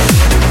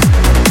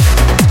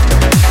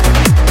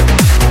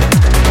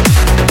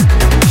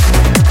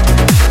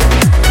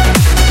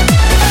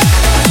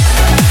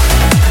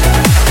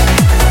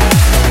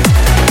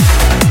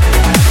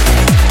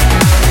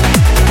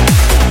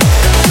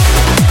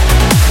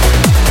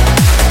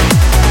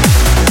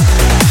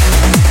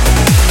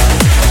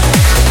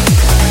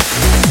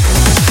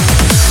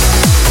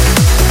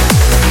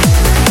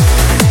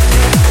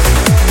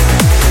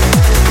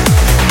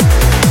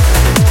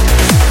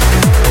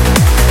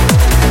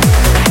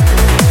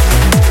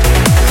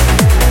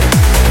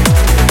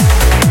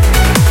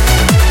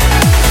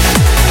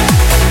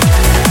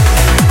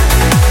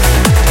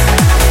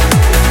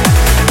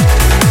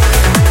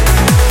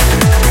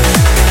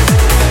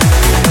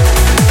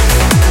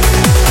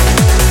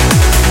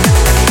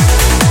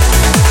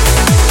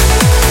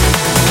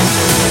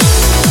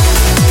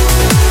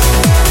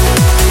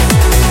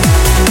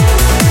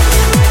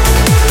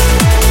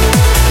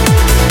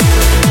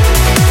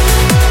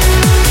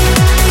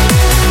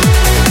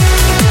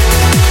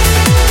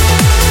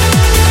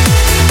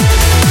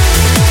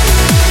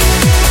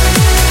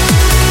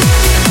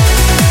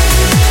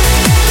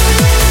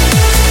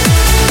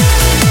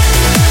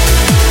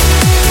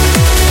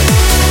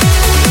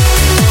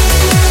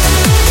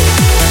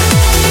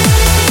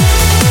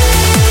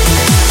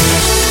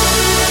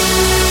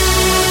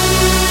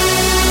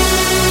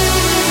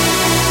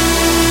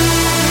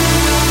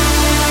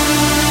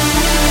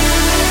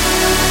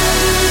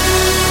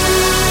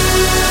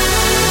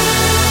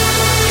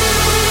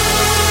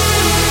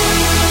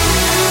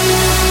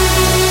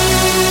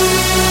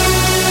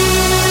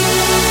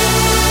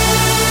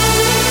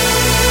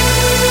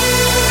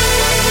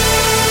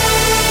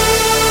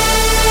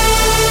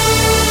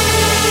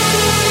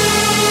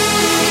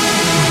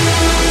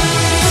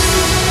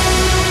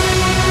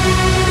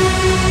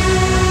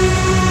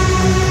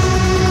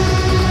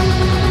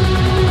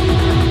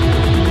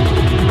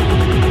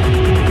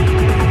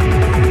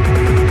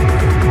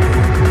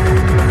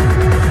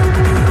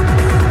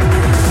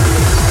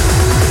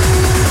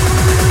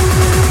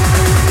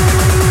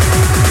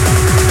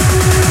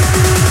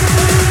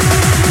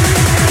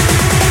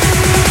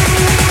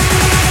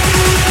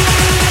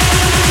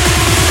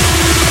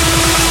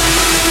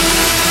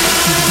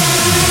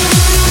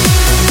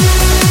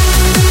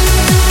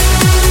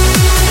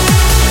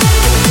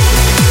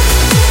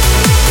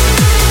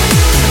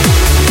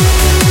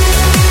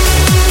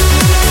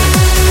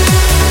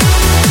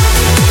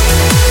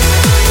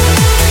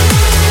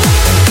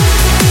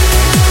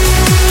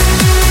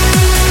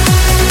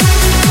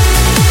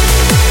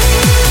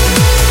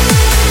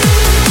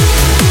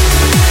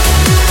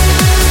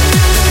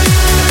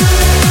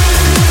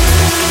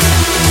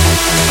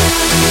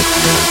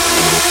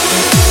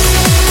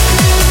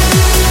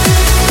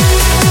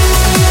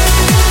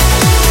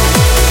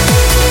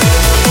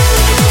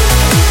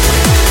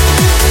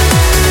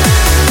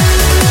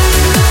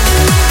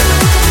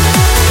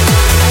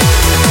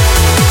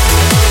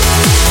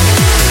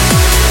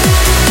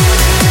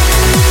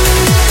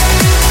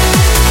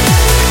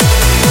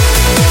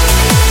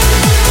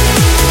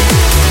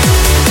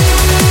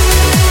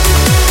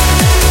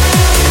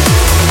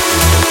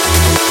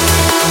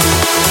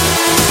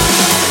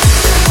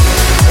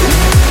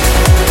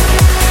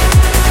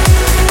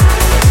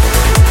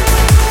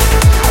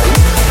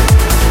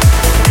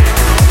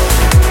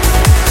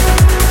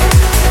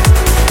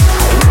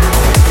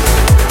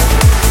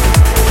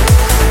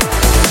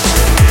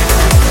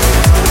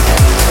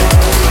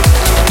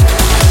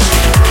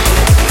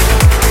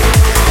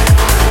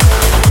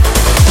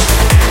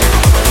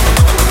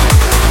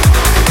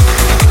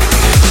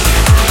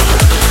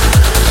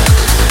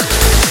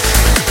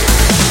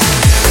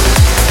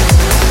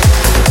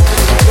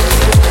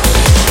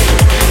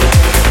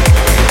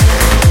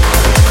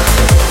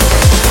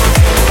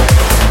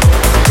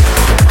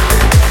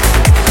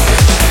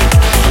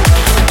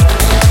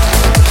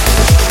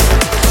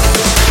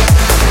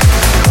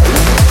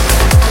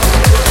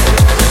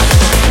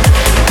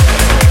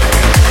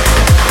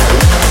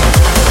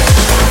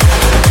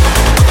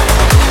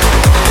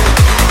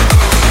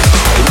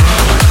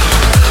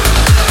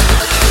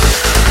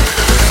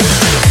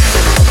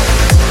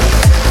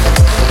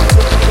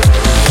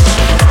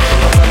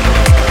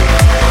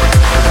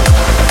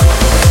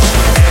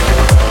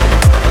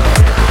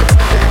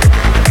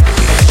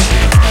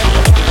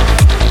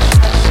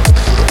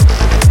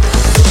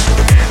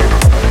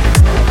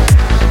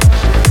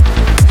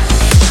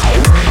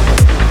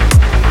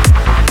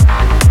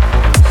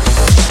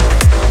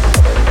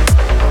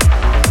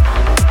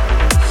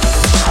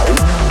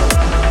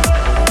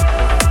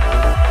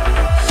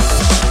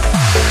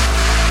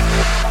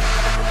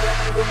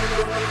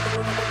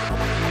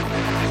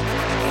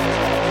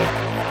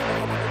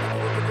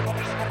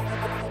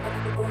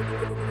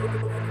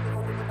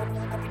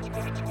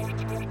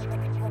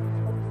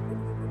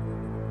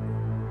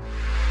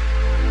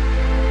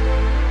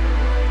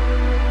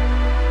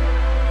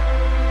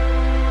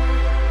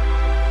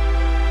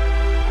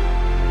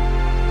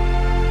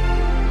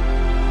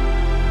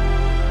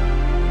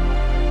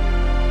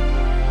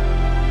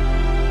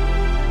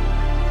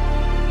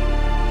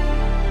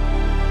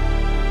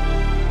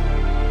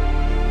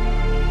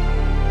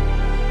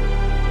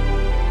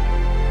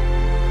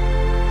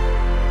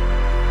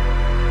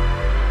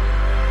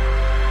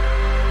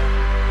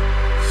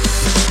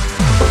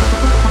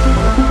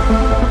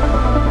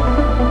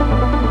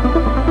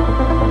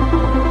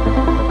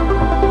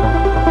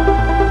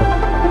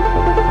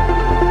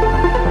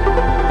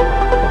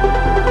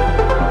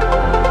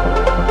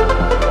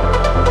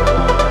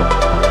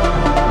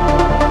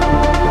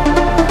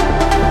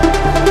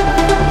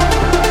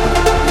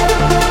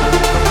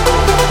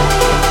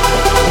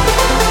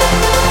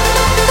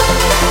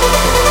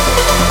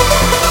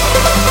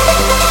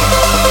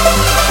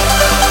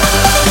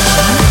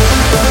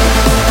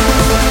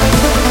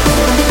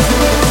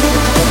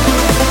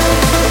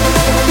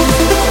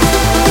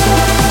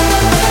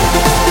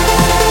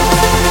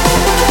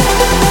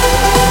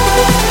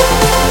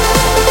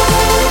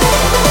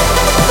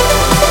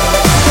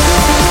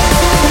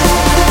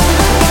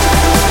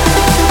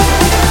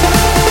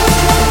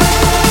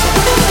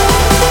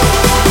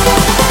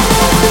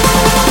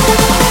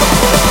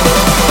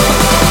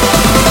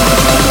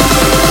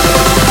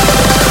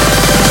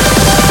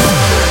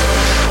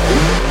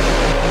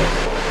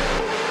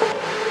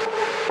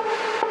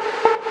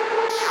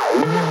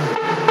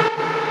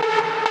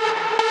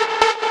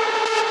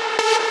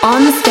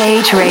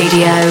 Stage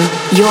Radio,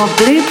 your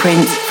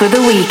blueprint for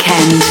the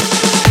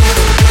weekend.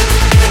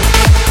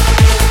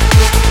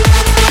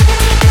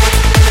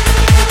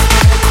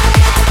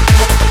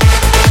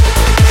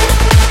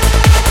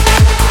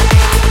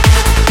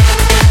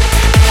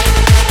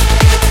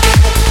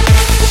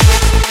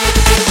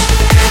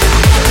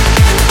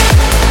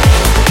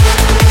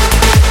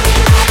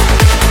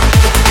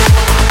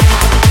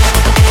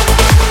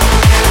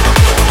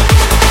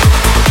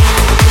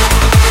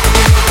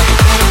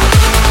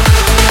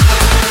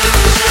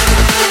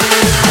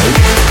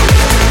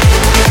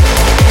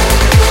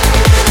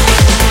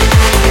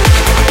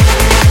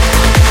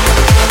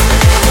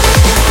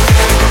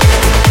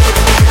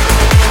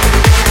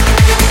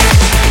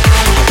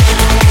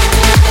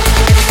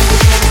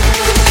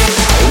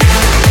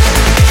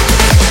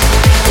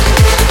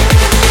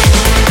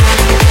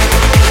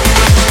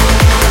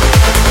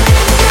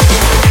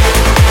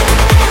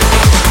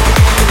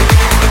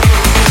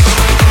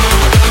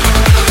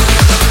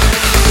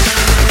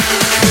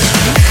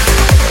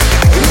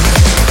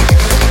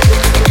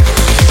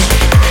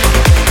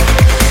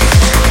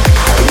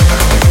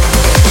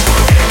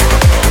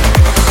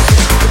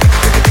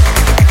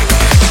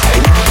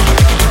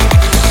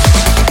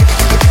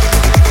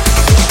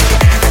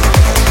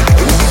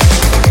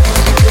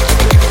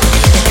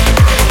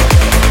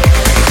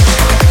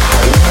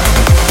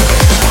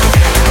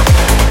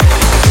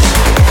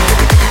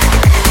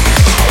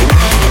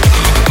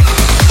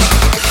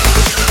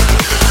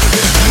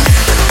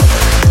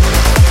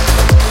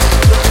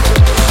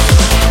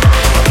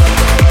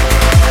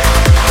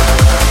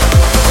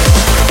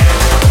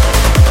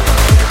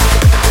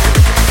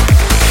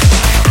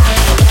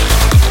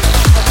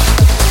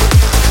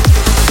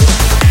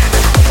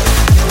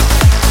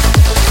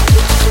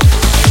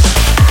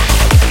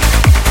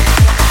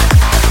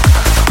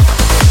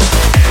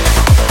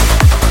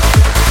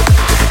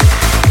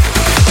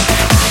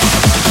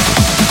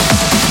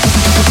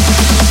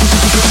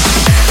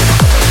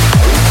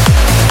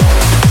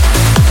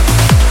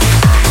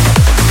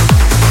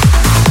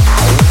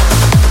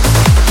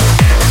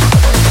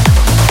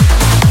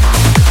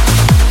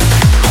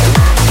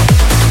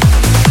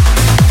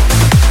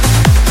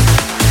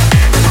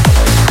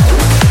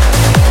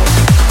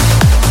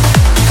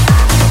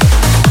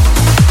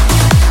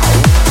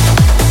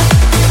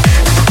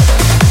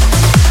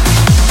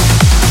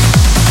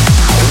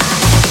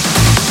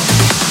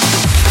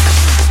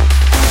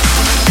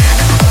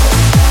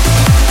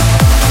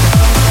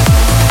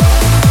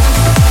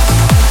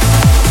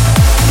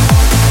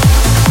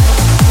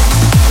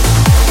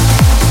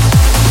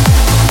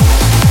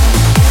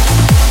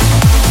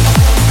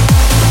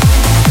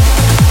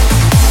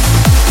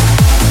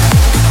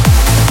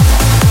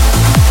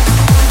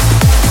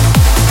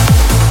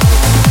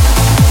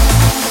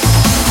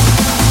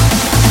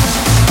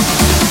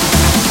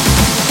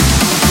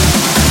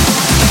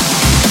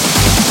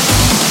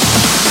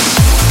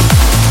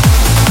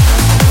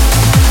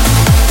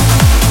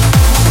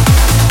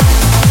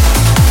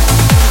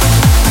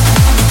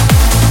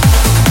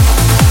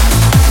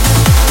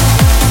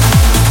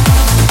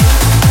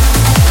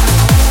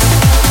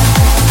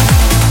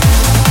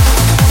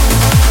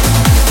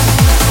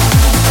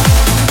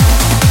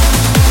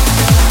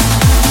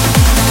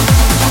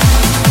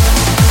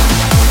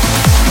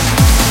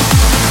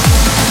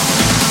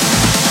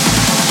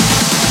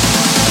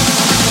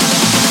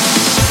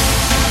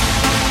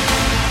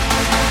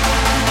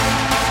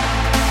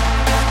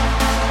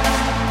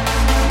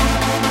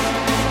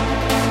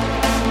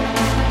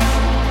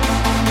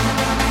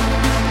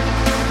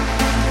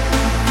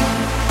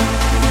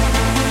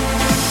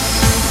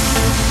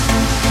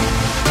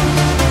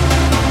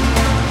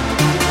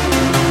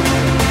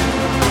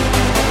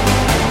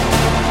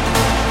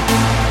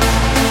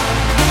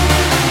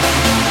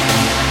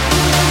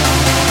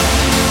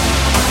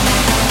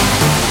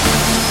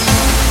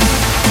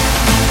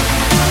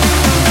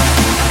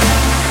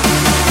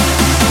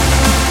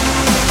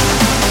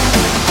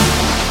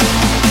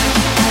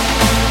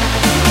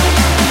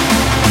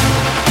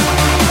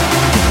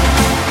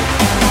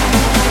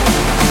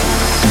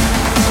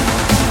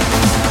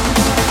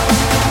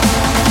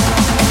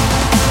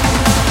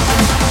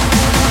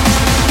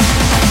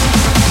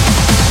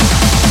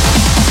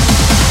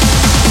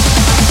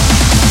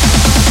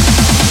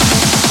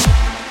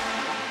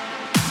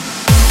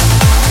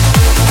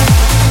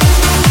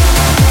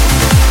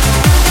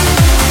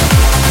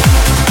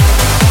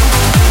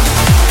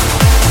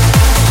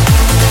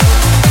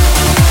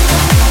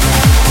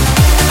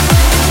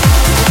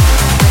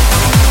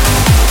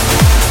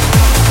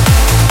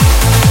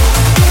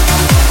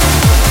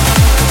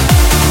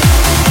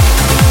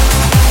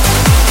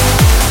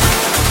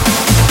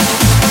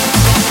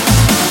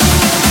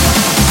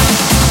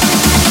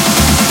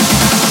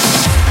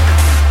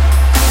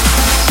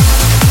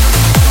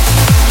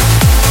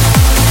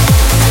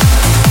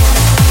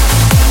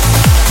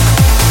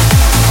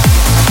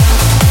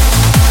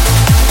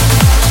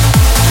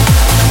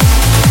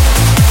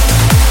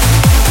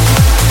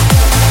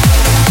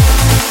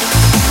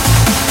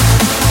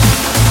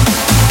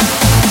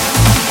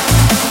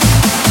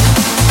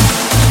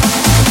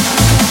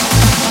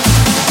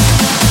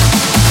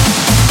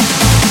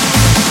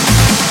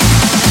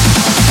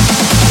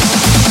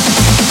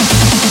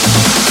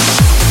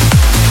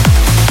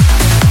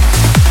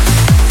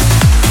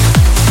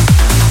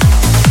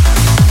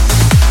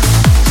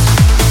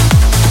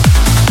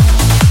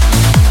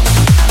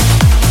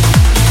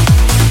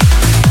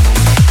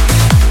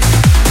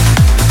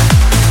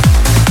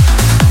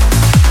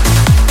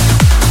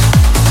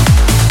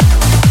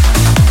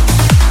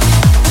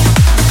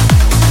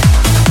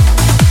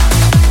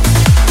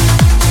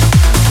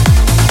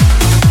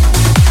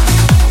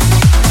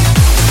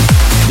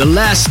 The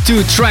last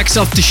two tracks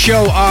of the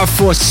show are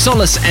for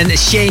Solace and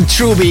Shane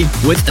Truby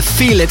with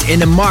Feel It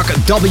in a Mark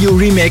W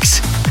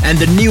remix, and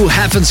the new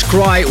Heaven's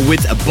Cry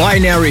with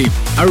Binary.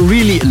 I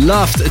really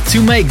loved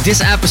to make this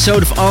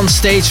episode of On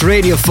Stage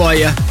Radio for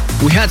you.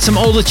 We had some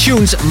older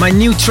tunes, my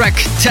new track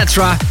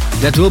Tetra,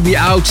 that will be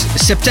out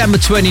September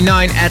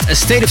 29 at A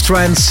State of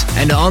Trance,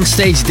 and the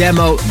on-stage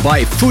demo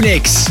by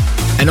Phoenix.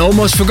 And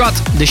almost forgot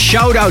the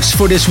shoutouts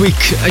for this week.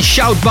 A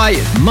shout by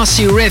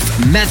Massey Riff,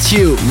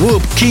 Matthew,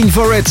 Whoop, Keen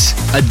for It,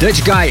 a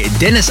Dutch guy,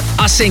 Dennis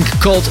Assink,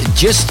 called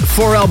Just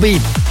 4LB,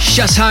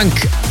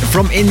 Shashank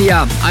from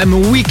India. I'm a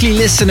weekly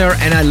listener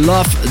and I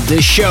love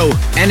the show.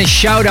 And a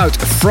shout out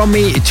from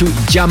me to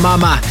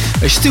Jamama,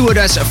 a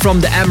stewardess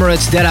from the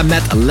Emirates that I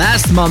met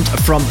last month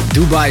from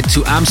Dubai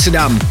to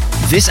Amsterdam.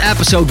 This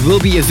episode will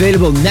be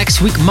available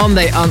next week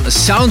Monday on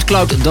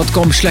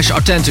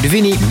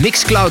soundcloud.com/ArtentoDivini,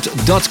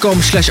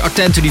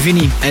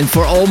 mixcloud.com/ArtentoDivini, and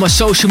for all my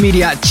social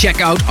media,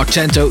 check out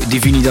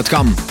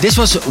artentodivini.com. This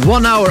was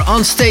 1 hour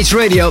on Stage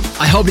Radio.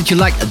 I hope that you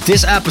liked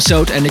this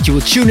episode and that you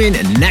will tune in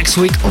next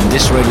week on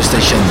this radio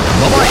station.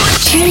 Bye bye.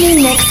 Tune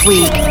in next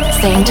week,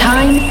 same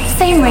time,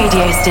 same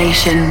radio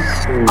station.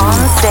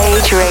 On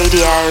Stage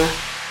Radio.